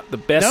sitch. one. Not the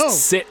best No.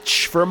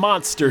 sitch for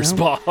Monsters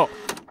No. Ball.